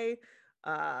holiday.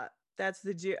 That's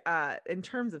in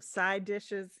terms of side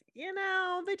dishes, they do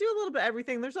a little bit of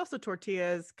everything. There's also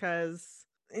tortillas because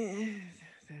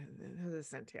is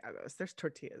Santiago's. There's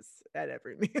tortillas at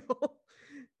every meal.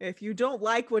 If you don't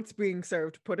like what's being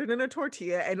served, put it in a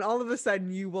tortilla and all of a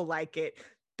sudden you will like it.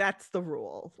 That's the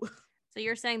rule. So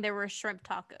you're saying there were shrimp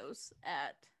tacos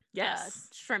at Yes.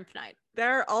 shrimp night?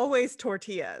 There are always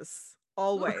tortillas.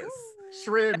 Always.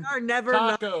 Shrimp. There are never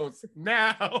not Tacos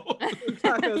now.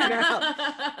 tacos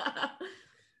now.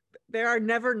 There are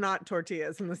never not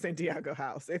tortillas in the Santiago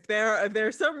house. If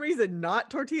there's some reason not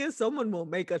tortillas, someone will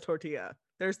make a tortilla.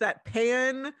 There's that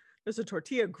pan, there's a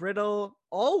tortilla griddle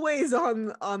always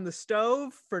on the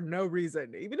stove for no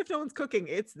reason. Even if no one's cooking,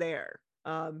 it's there.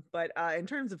 But in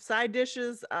terms of side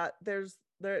dishes,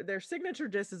 their signature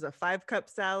dish is a 5-cup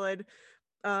salad.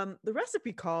 The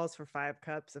recipe calls for 5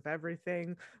 cups of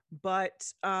everything,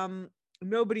 but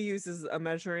nobody uses a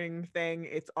measuring thing.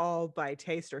 It's all by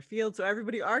taste or feel. So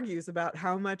everybody argues about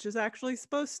how much is actually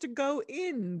supposed to go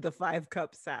in the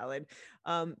 5-cup salad.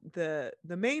 The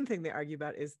main thing they argue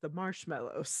about is the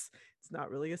marshmallows. It's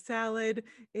not really a salad.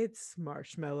 It's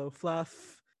marshmallow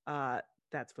fluff.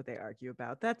 That's what they argue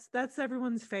about. That's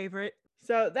everyone's favorite.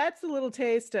 So that's a little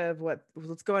taste of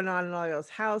what's going on in all y'all's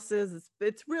houses.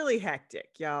 It's really hectic.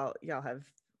 Y'all have,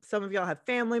 some of y'all have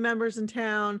family members in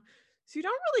town. So you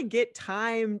don't really get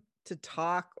time to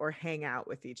talk or hang out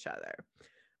with each other.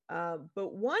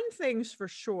 But one thing's for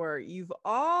sure, you've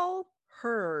all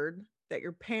heard that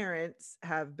your parents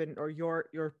have been, or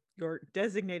your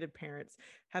designated parents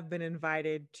have been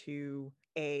invited to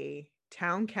a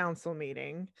town council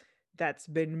meeting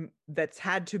that's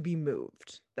had to be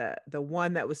moved. The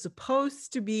one that was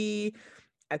supposed to be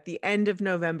at the end of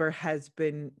November has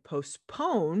been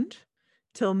postponed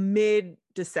till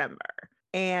mid-December.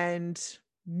 And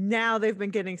now they've been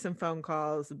getting some phone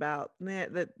calls about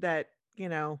that, you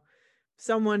know,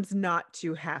 someone's not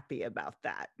too happy about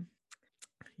that.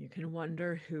 You can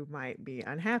wonder who might be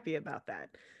unhappy about that.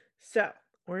 So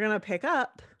we're going to pick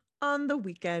up on the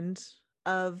weekend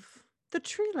of the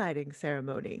tree lighting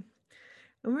ceremony.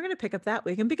 And we're going to pick up that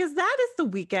weekend because that is the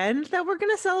weekend that we're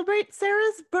going to celebrate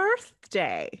Sarah's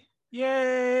birthday.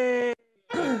 Yay!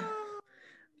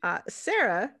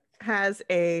 Sarah has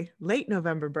a late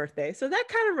November birthday, so that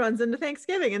kind of runs into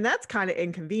Thanksgiving, and that's kind of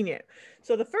inconvenient.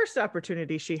 So the first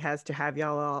opportunity she has to have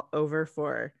y'all all over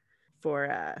for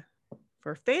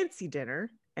fancy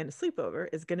dinner and a sleepover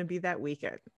is going to be that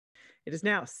weekend. It is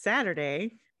now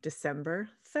Saturday, December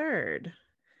 3rd.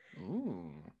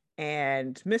 Ooh.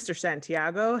 And Mr.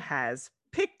 Santiago has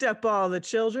picked up all the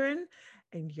children,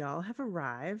 and y'all have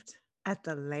arrived at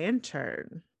the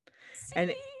Lantern.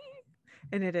 And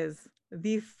it is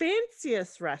the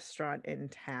fanciest restaurant in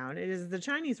town. It is the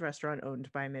Chinese restaurant owned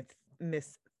by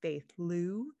Miss Faith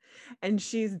Liu, and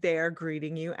she's there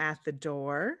greeting you at the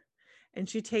door. And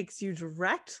she takes you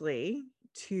directly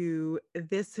to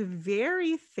this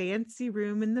very fancy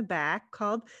room in the back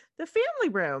called the family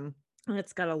room. And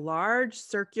it's got a large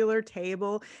circular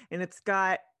table, and it's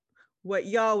got what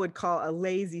y'all would call a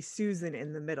lazy Susan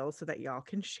in the middle so that y'all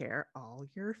can share all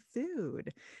your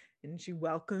food. And she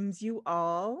welcomes you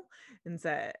all and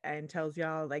tells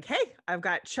y'all, like, hey, I've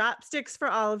got chopsticks for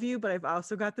all of you, but I've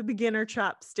also got the beginner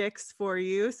chopsticks for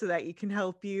you so that you can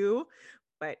help you.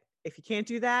 But if you can't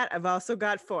do that, I've also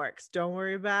got forks. Don't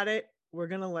worry about it. We're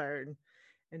going to learn.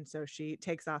 And so she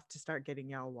takes off to start getting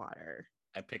y'all water.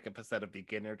 I pick up a set of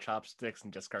beginner chopsticks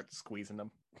and just start squeezing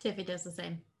them. Tiffy does the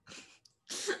same.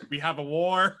 We have a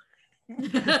war.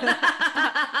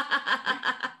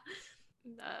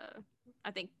 I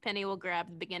think Penny will grab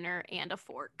the beginner and a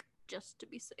fork just to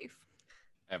be safe.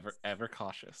 Ever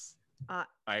cautious. I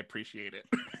appreciate it.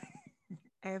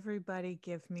 Everybody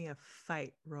give me a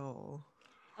fight roll.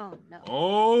 Oh no.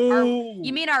 Oh,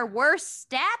 You mean our worst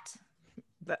stat?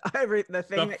 The thing the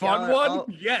that fun y'all are one? all,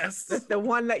 Yes. the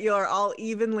one that you're all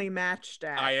evenly matched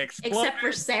at. I exploded. Except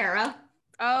for Sarah.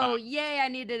 Oh, yay, I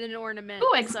needed an ornament.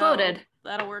 Ooh, exploded. So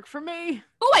that'll work for me.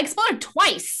 Oh, I exploded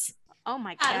twice. Oh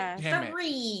my Got gosh. Damn it.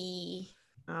 3.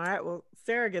 All right, well,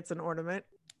 Sarah gets an ornament.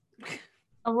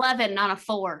 11 on a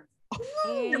 4.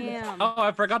 Damn. Oh,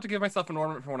 I forgot to give myself an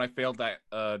ornament for when I failed that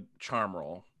charm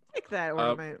roll. Take that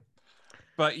ornament.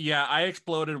 But yeah, I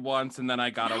exploded once and then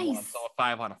I got a 1, Nice. so a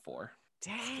 5 on a 4.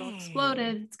 Dang.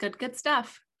 Exploded. It's good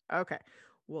stuff. Okay.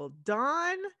 Well,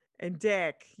 Dawn and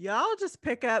Dick, y'all just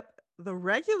pick up the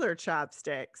regular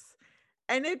chopsticks.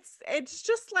 And it's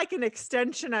just like an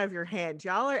extension of your hand.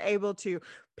 Y'all are able to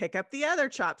pick up the other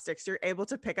chopsticks. You're able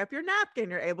to pick up your napkin.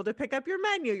 You're able to pick up your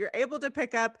menu. You're able to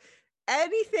pick up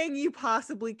anything you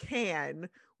possibly can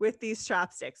with these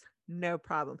chopsticks. No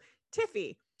problem.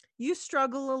 Tiffy, you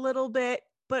struggle a little bit,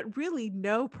 but really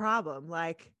no problem.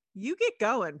 Like, you get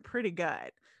going pretty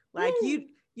good. Like,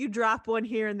 you drop one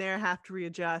here and there, have to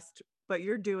readjust, but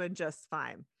you're doing just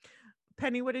fine.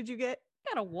 Penny, what did you get?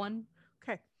 Got a 1.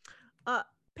 Okay.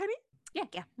 Penny, Yeah.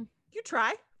 you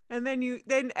try, and then you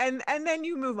then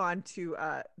you move on to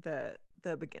the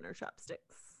beginner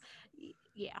chopsticks.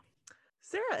 Yeah.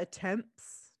 Sarah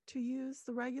attempts to use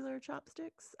the regular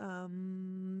chopsticks,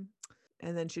 and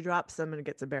then she drops them and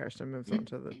gets embarrassed and moves on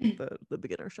to the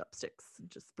beginner chopsticks and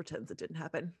just pretends it didn't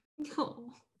happen.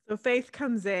 Oh. So Faith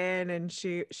comes in and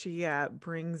she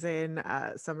brings in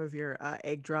some of your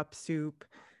egg drop soup,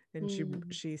 and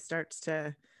she starts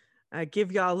to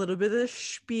give y'all a little bit of the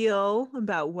spiel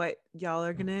about what y'all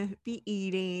are gonna be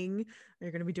eating.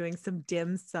 You're gonna be doing some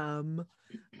dim sum,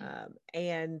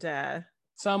 and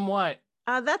Somewhat.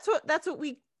 that's what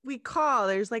we call.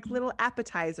 There's like little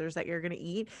appetizers that you're gonna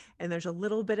eat, and there's a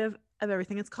little bit of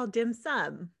everything. It's called dim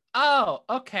sum. Oh,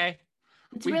 okay.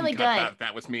 It's We can really cut good. that if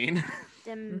that was mean.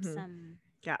 Dim Mhm. sum.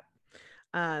 Yeah.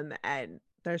 And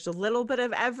there's a little bit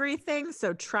of everything.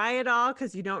 So try it all,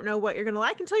 because you don't know what you're gonna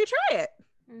like until you try it.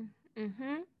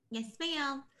 Mm-hmm. Yes,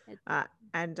 ma'am.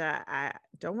 And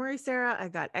don't worry, Sarah, I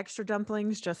got extra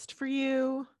dumplings just for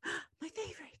you. My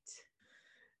favorite.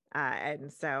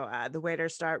 And so the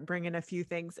waiters start bringing a few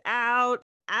things out.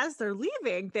 As they're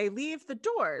leaving, they leave the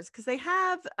doors because they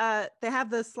have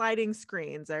the sliding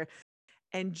screens there.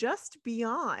 And just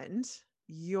beyond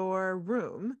your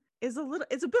room is a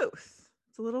booth.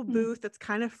 It's a little booth that's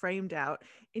kind of framed out.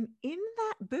 And in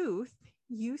that booth,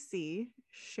 you see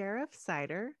Sheriff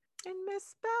Cider and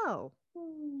Miss Bell.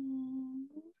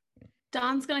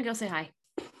 Dawn's gonna go say hi.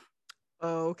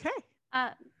 Okay.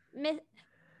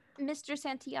 Mr.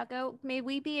 Santiago, may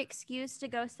we be excused to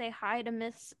go say hi to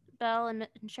Miss Bell and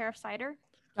Sheriff Cider?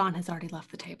 Dawn has already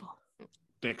left the table.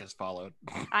 Dick has followed.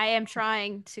 I am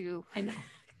trying to I know.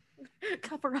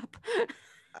 cover up.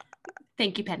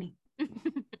 Thank you, Penny. It's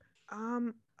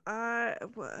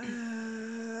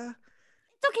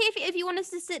okay if you want us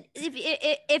to sit.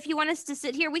 If you want us to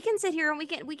sit here, we can sit here and we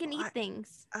can eat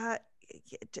things.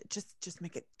 Just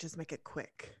make it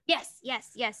quick. Yes.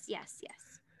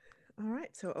 All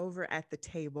right. So over at the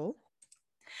table,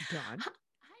 Dawn. Hi,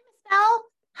 Miss Bell.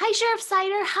 Hi, Sheriff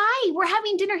Cider. Hi. We're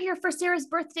having dinner here for Sarah's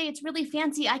birthday. It's really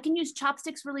fancy. I can use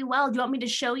chopsticks really well. Do you want me to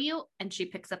show you? And she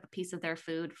picks up a piece of their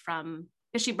food because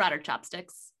she brought her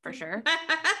chopsticks for sure.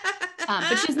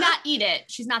 But she's not eat it.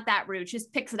 She's not that rude. She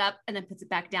just picks it up and then puts it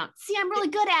back down. See, I'm really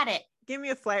good at it. Give me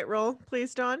a flight roll,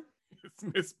 please, Dawn. Is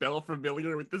Miss Bell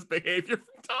familiar with this behavior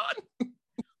from Dawn?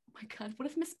 Oh my God. What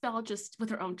if Miss Bell just with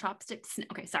her own chopsticks?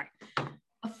 Okay, sorry.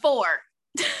 A 4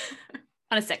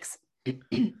 on a 6.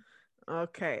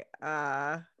 Okay.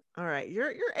 All right.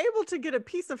 You're able to get a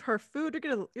piece of her food.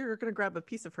 You're gonna grab a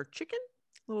piece of her chicken,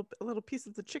 a little piece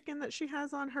of the chicken that she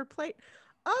has on her plate.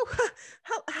 Oh,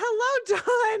 hello,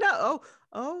 Dawn.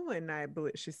 Oh, and I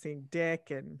believe she's seeing Dick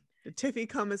and Tiffy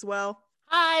come as well.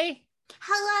 Hi.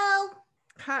 Hello.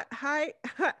 Hi,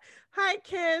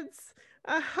 kids.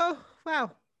 Oh,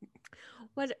 wow.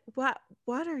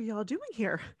 What are y'all doing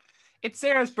here? It's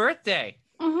Sarah's birthday.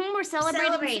 We're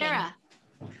celebrating Sarah.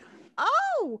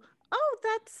 Oh,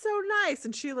 that's so nice.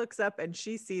 And she looks up and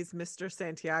she sees Mr.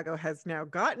 Santiago has now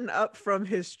gotten up from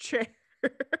his chair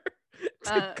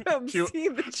to come see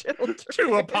the children.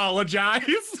 To apologize.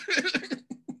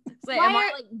 So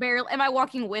am I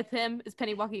walking with him? Is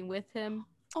Penny walking with him?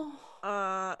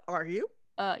 Oh. Are you?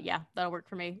 Yeah, that'll work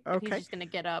for me. If Okay. he's just gonna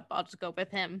get up, I'll just go with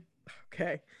him.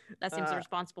 Okay. That seems a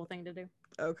responsible thing to do.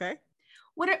 Okay.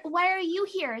 Why are you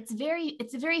here? It's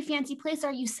a very fancy place.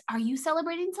 Are you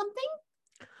celebrating something?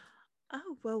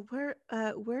 Oh, well,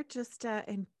 we're just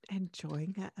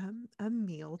enjoying a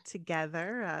meal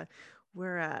together.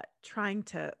 We're trying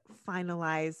to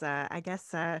finalize, I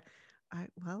guess our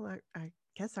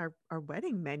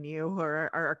wedding menu or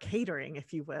our catering,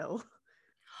 if you will.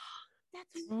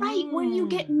 That's right. When you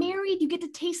get married, you get to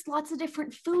taste lots of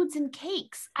different foods and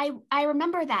cakes. I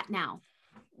remember that now.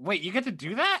 Wait, you get to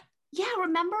do that? Yeah,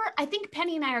 remember? I think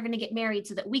Penny and I are going to get married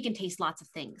so that we can taste lots of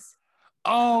things.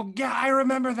 Oh, yeah, I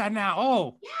remember that now.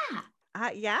 Oh.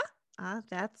 Yeah.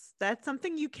 That's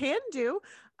something you can do.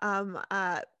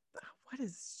 What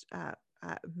is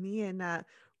me and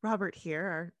Robert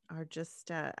here are just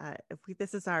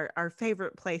this is our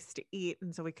favorite place to eat,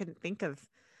 and so we couldn't think of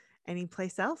any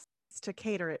place else to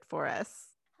cater it for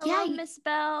us. Hello, Yeah. Miss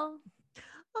Bell.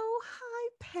 Oh, hi,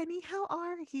 Penny. How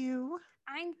are you?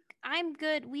 I'm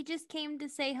good. We just came to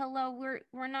say hello.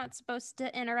 We're not supposed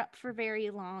to interrupt for very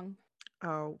long.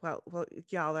 Oh, well,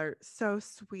 y'all are so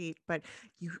sweet, but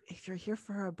if you're here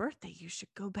for her birthday, you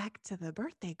should go back to the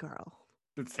birthday girl.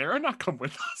 Did Sarah not come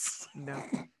with us? No.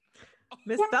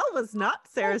 Miss Bell was not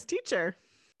Sarah's teacher.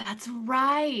 That's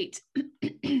right.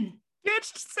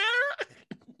 Ditched Sarah.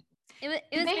 It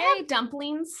Do was they very have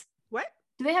dumplings? What?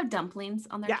 Do they have dumplings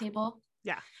on their Yeah. table?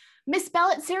 Yeah. Miss Bell,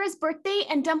 it's Sarah's birthday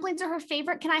and dumplings are her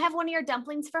favorite. Can I have one of your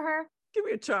dumplings for her? Give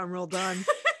me a charm roll, Dawn.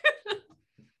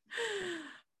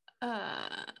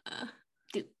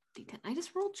 Do D10. I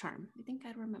just rolled charm. I think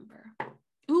I'd remember.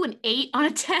 Ooh, an 8 on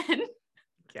a 10.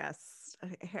 Yes.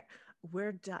 Okay,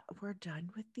 we're done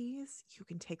with these. You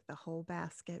can take the whole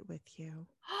basket with you.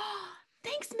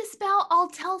 Thanks, Miss Bell. I'll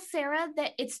tell Sarah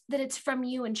that it's from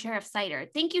you and Sheriff Cider.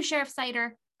 Thank you, Sheriff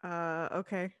Cider.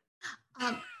 Okay.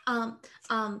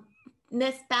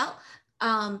 Miss Bell,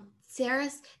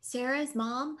 Sarah's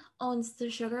mom owns the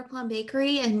Sugar Plum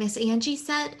Bakery, and Miss Angie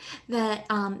said that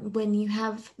when you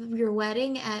have your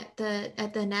wedding at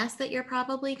the nest that you're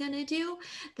probably gonna do,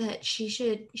 that she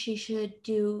should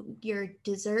do your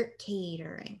dessert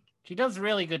catering. She does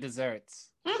really good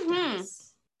desserts. Mm-hmm.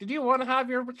 Did you want to have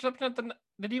your reception at the?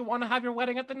 Did you want to have your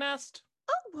wedding at the nest?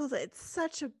 Oh, well, it's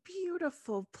such a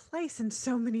beautiful place, and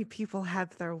so many people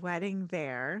have their wedding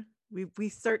there. We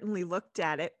certainly looked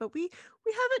at it, but we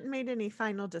haven't made any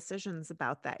final decisions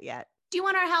about that yet. Do you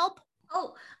want our help?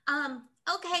 Oh,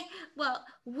 okay. Well,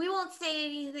 we won't say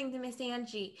anything to Miss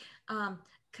Angie,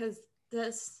 because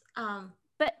this,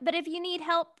 But if you need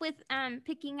help with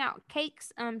picking out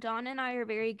cakes, Dawn and I are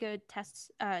very good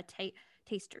tasters.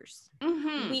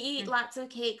 Mm-hmm. we eat lots of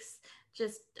cakes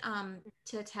just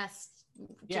to test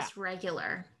just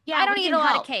regular. Yeah, I don't we eat can a lot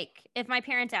help. of cake. If my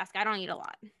parents ask, I don't eat a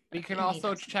lot. We can Me also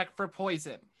neither. check for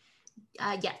poison.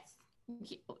 Yes,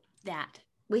 That.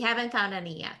 we haven't found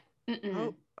any yet.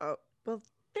 Mm-mm. Oh, well,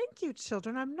 thank you,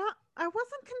 children. I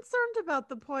wasn't concerned about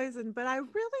the poison, but I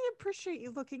really appreciate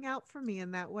you looking out for me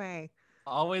in that way.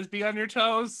 Always be on your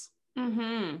toes.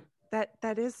 Mm-hmm.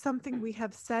 That is something we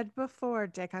have said before,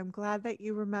 Dick. I'm glad that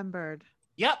you remembered.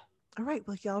 Yep. All right,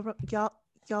 well,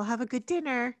 y'all have a good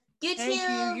dinner. You Thank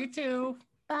too. you. You too.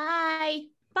 Bye.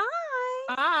 Bye.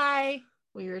 Bye.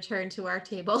 We return to our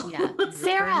table. Yeah. Return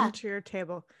Sarah, to your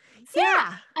table.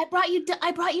 Sarah, I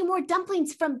brought you more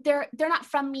dumplings from they're not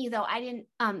from me though. I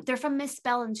didn't they're from Miss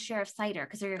Bell and Sheriff Cider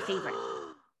because they're your favorite.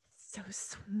 So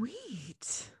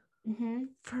sweet. Mm-hmm.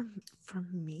 From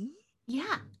me?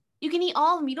 Yeah. You can eat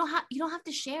all of them. You don't have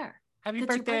to share. Happy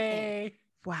That's your birthday.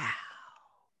 Wow.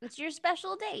 It's your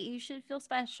special day. You should feel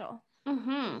special.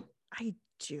 Mm-hmm. I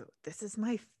do. This is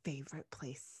my favorite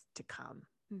place to come.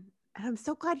 Mhm. And I'm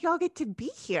so glad y'all get to be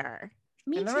here.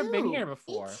 Me I've too. never been here Me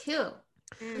before. too.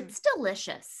 It's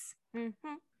delicious.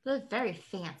 Mm-hmm. It was very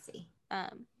fancy.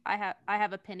 I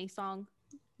have a penny song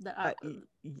that I.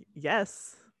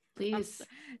 Yes. Please.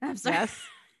 I'm sorry.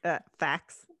 Yes.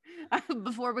 Facts.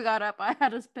 Before we got up, I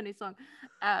had a penny song.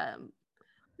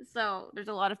 So there's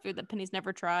a lot of food that Penny's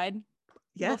never tried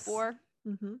Yes. before,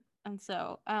 Mm-hmm. and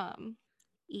so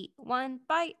eat one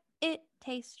bite. It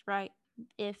tastes right.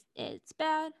 If it's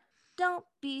bad, don't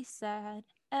be sad.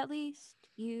 At least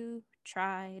you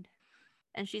tried.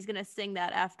 And she's gonna sing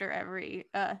that after every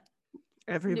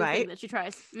Every new thing bite. that she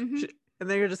tries. Mhm. And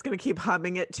then you're just gonna keep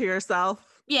humming it to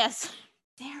yourself. Yes.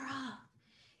 Sarah,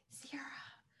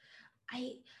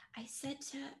 I said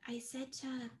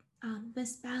to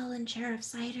Miss Bell and Sheriff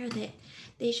Cider that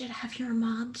they should have your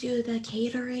mom do the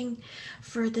catering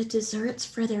for the desserts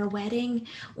for their wedding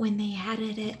when they had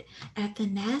it at the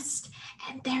nest,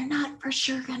 and they're not for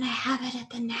sure gonna have it at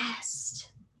the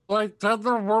nest. Like said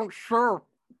they weren't sure.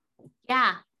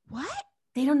 Yeah. What?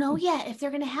 They don't know yet if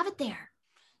they're gonna have it there.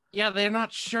 Yeah, they're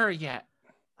not sure yet.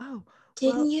 Oh.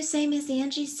 Didn't well, you say Miss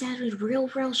Angie sounded real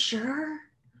sure?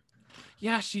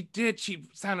 Yeah, she did. She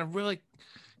sounded really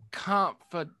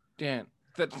confident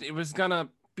that it was gonna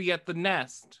be at the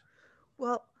nest.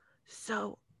 Well,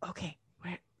 so okay,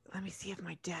 let me see if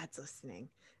my dad's listening.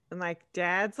 And like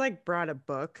dad's like brought a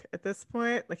book at this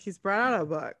point. Like he's brought out a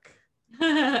book.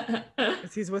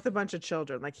 'Cause he's with a bunch of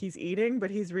children. Like he's eating,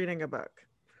 but he's reading a book.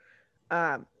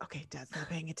 Okay, dad's not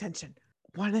paying attention.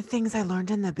 One of the things I learned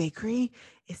in the bakery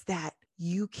is that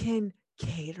you can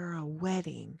cater a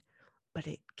wedding, but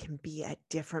it can be at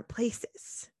different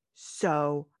places.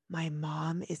 So my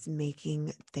mom is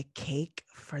making the cake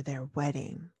for their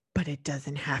wedding, but it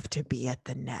doesn't have to be at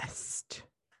the nest.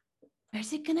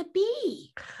 Where's it gonna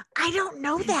be? I don't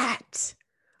know that.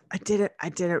 I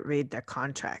didn't read the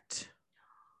contract.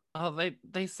 Oh,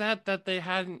 they said that they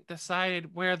hadn't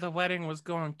decided where the wedding was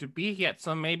going to be yet,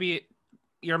 so maybe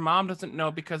your mom doesn't know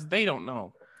because they don't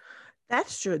know.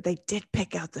 That's true. They did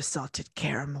pick out the salted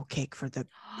caramel cake for the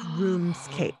groom's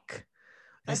cake.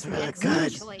 That's an really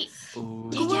excellent good. choice.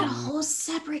 They get a whole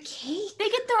separate cake. They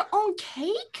get their own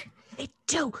cake? They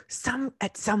do.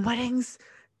 At some weddings,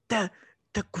 the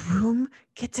groom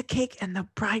gets a cake and the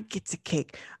bride gets a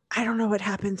cake. I don't know what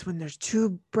happens when there's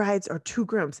 2 brides or 2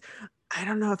 grooms. I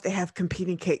don't know if they have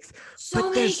competing cakes. So But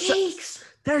many there's cakes.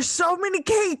 There's so many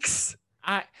cakes.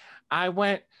 I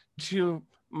went to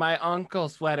my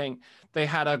uncle's wedding. They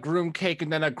had a groom cake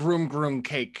and then a groom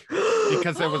cake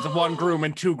because there was 1 groom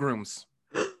and 2 grooms.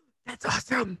 That's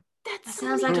awesome. That That's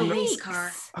sounds so like a many race cakes.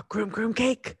 car. A groom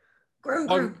cake.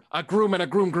 Groom. A groom and a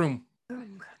groom.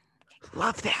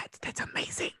 Love that. That's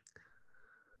amazing.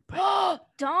 Oh,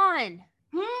 Dawn.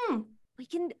 Hmm. We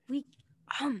could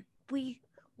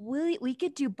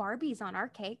do Barbies on our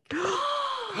cake.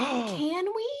 Can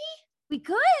we? We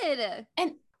could.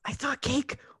 I saw a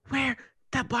cake where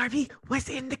the Barbie was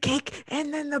in the cake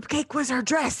and then the cake was her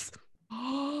dress.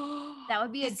 That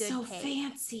would be a It's good so cake.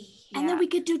 fancy. And then we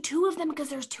could do 2 of them because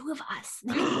there's 2 of us.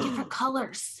 They could be different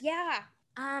colors. Yeah.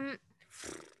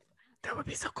 That would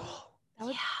be so cool. That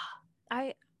would,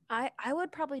 I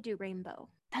would probably do rainbow.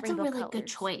 That's Rainbow a really good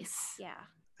colors. choice. Yeah.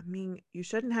 I mean, you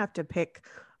shouldn't have to pick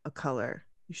a color.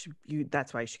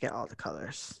 That's why you should get all the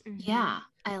colors. Yeah,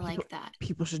 I like that.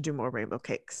 People should do more rainbow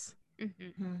cakes.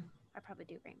 Mm-hmm. I'd probably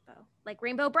do rainbow. Like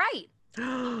Rainbow Bright.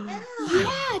 I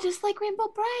Yeah, just like Rainbow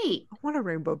Bright. want a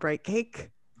rainbow bright cake.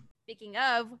 Speaking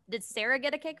of, did Sarah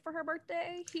get a cake for her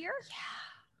birthday here?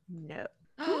 No.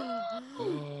 Yeah.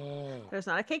 There's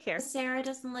not a cake here. Sarah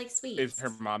doesn't like sweets. Is her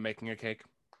mom making a cake?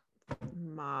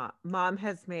 Mom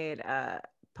has made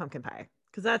pumpkin pie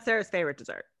because that's Sarah's favorite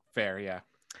dessert. Fair, yeah.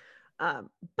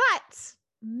 But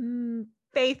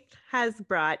Faith has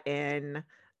brought in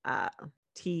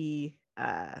tea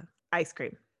ice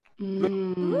cream.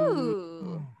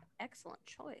 Ooh. Excellent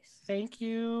choice. Thank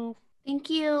you. Thank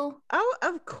you. Oh,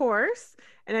 of course.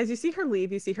 And as you see her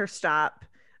leave, you see her stop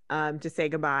to say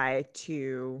goodbye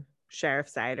to Sheriff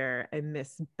Sider and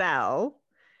Miss Bell.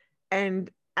 And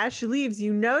as she leaves,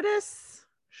 you notice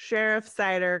Sheriff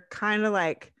Sider kind of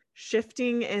like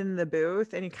shifting in the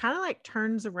booth, and he kind of like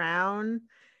turns around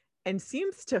and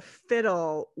seems to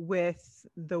fiddle with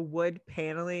the wood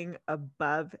paneling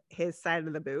above his side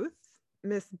of the booth.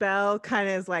 Miss Bell kind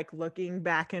of is like looking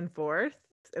back and forth,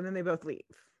 and then they both leave.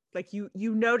 Like you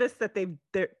notice that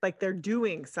they're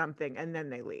doing something, and then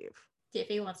they leave.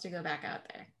 Tiffy wants to go back out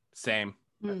there. Same.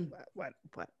 What?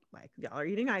 Like y'all are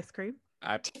eating ice cream?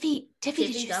 Tiffy, did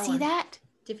Tiffy's you going. see that?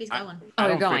 Tiffy's I- going. Oh, I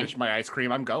you're don't going. finish my ice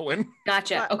cream. I'm going.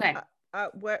 Gotcha. Okay.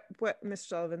 What? Miss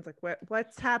Sullivan's like,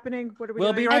 what's happening? What are we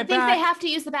We'll doing? be I right think back. they have to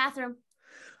use the bathroom.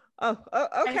 Oh,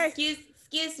 okay.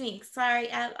 Excuse me. Sorry.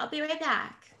 I'll be right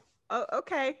back. Oh,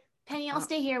 okay. Penny, I'll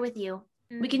stay here with you.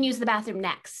 We Mm-hmm. can use the bathroom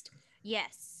next.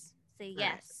 Yes. Say All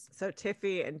right. yes. So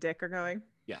Tiffy and Dick are going.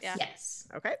 Yes. Yeah. Yes.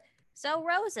 Okay. So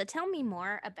Rosa, tell me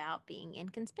more about being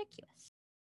inconspicuous.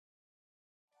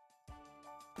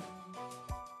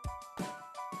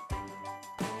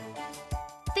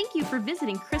 Thank you for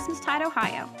visiting Christmastide,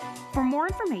 Ohio. For more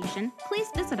information, please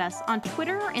visit us on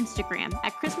Twitter or Instagram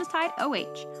at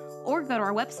ChristmastideOH or go to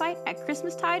our website at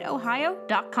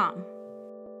ChristmastideOhio.com.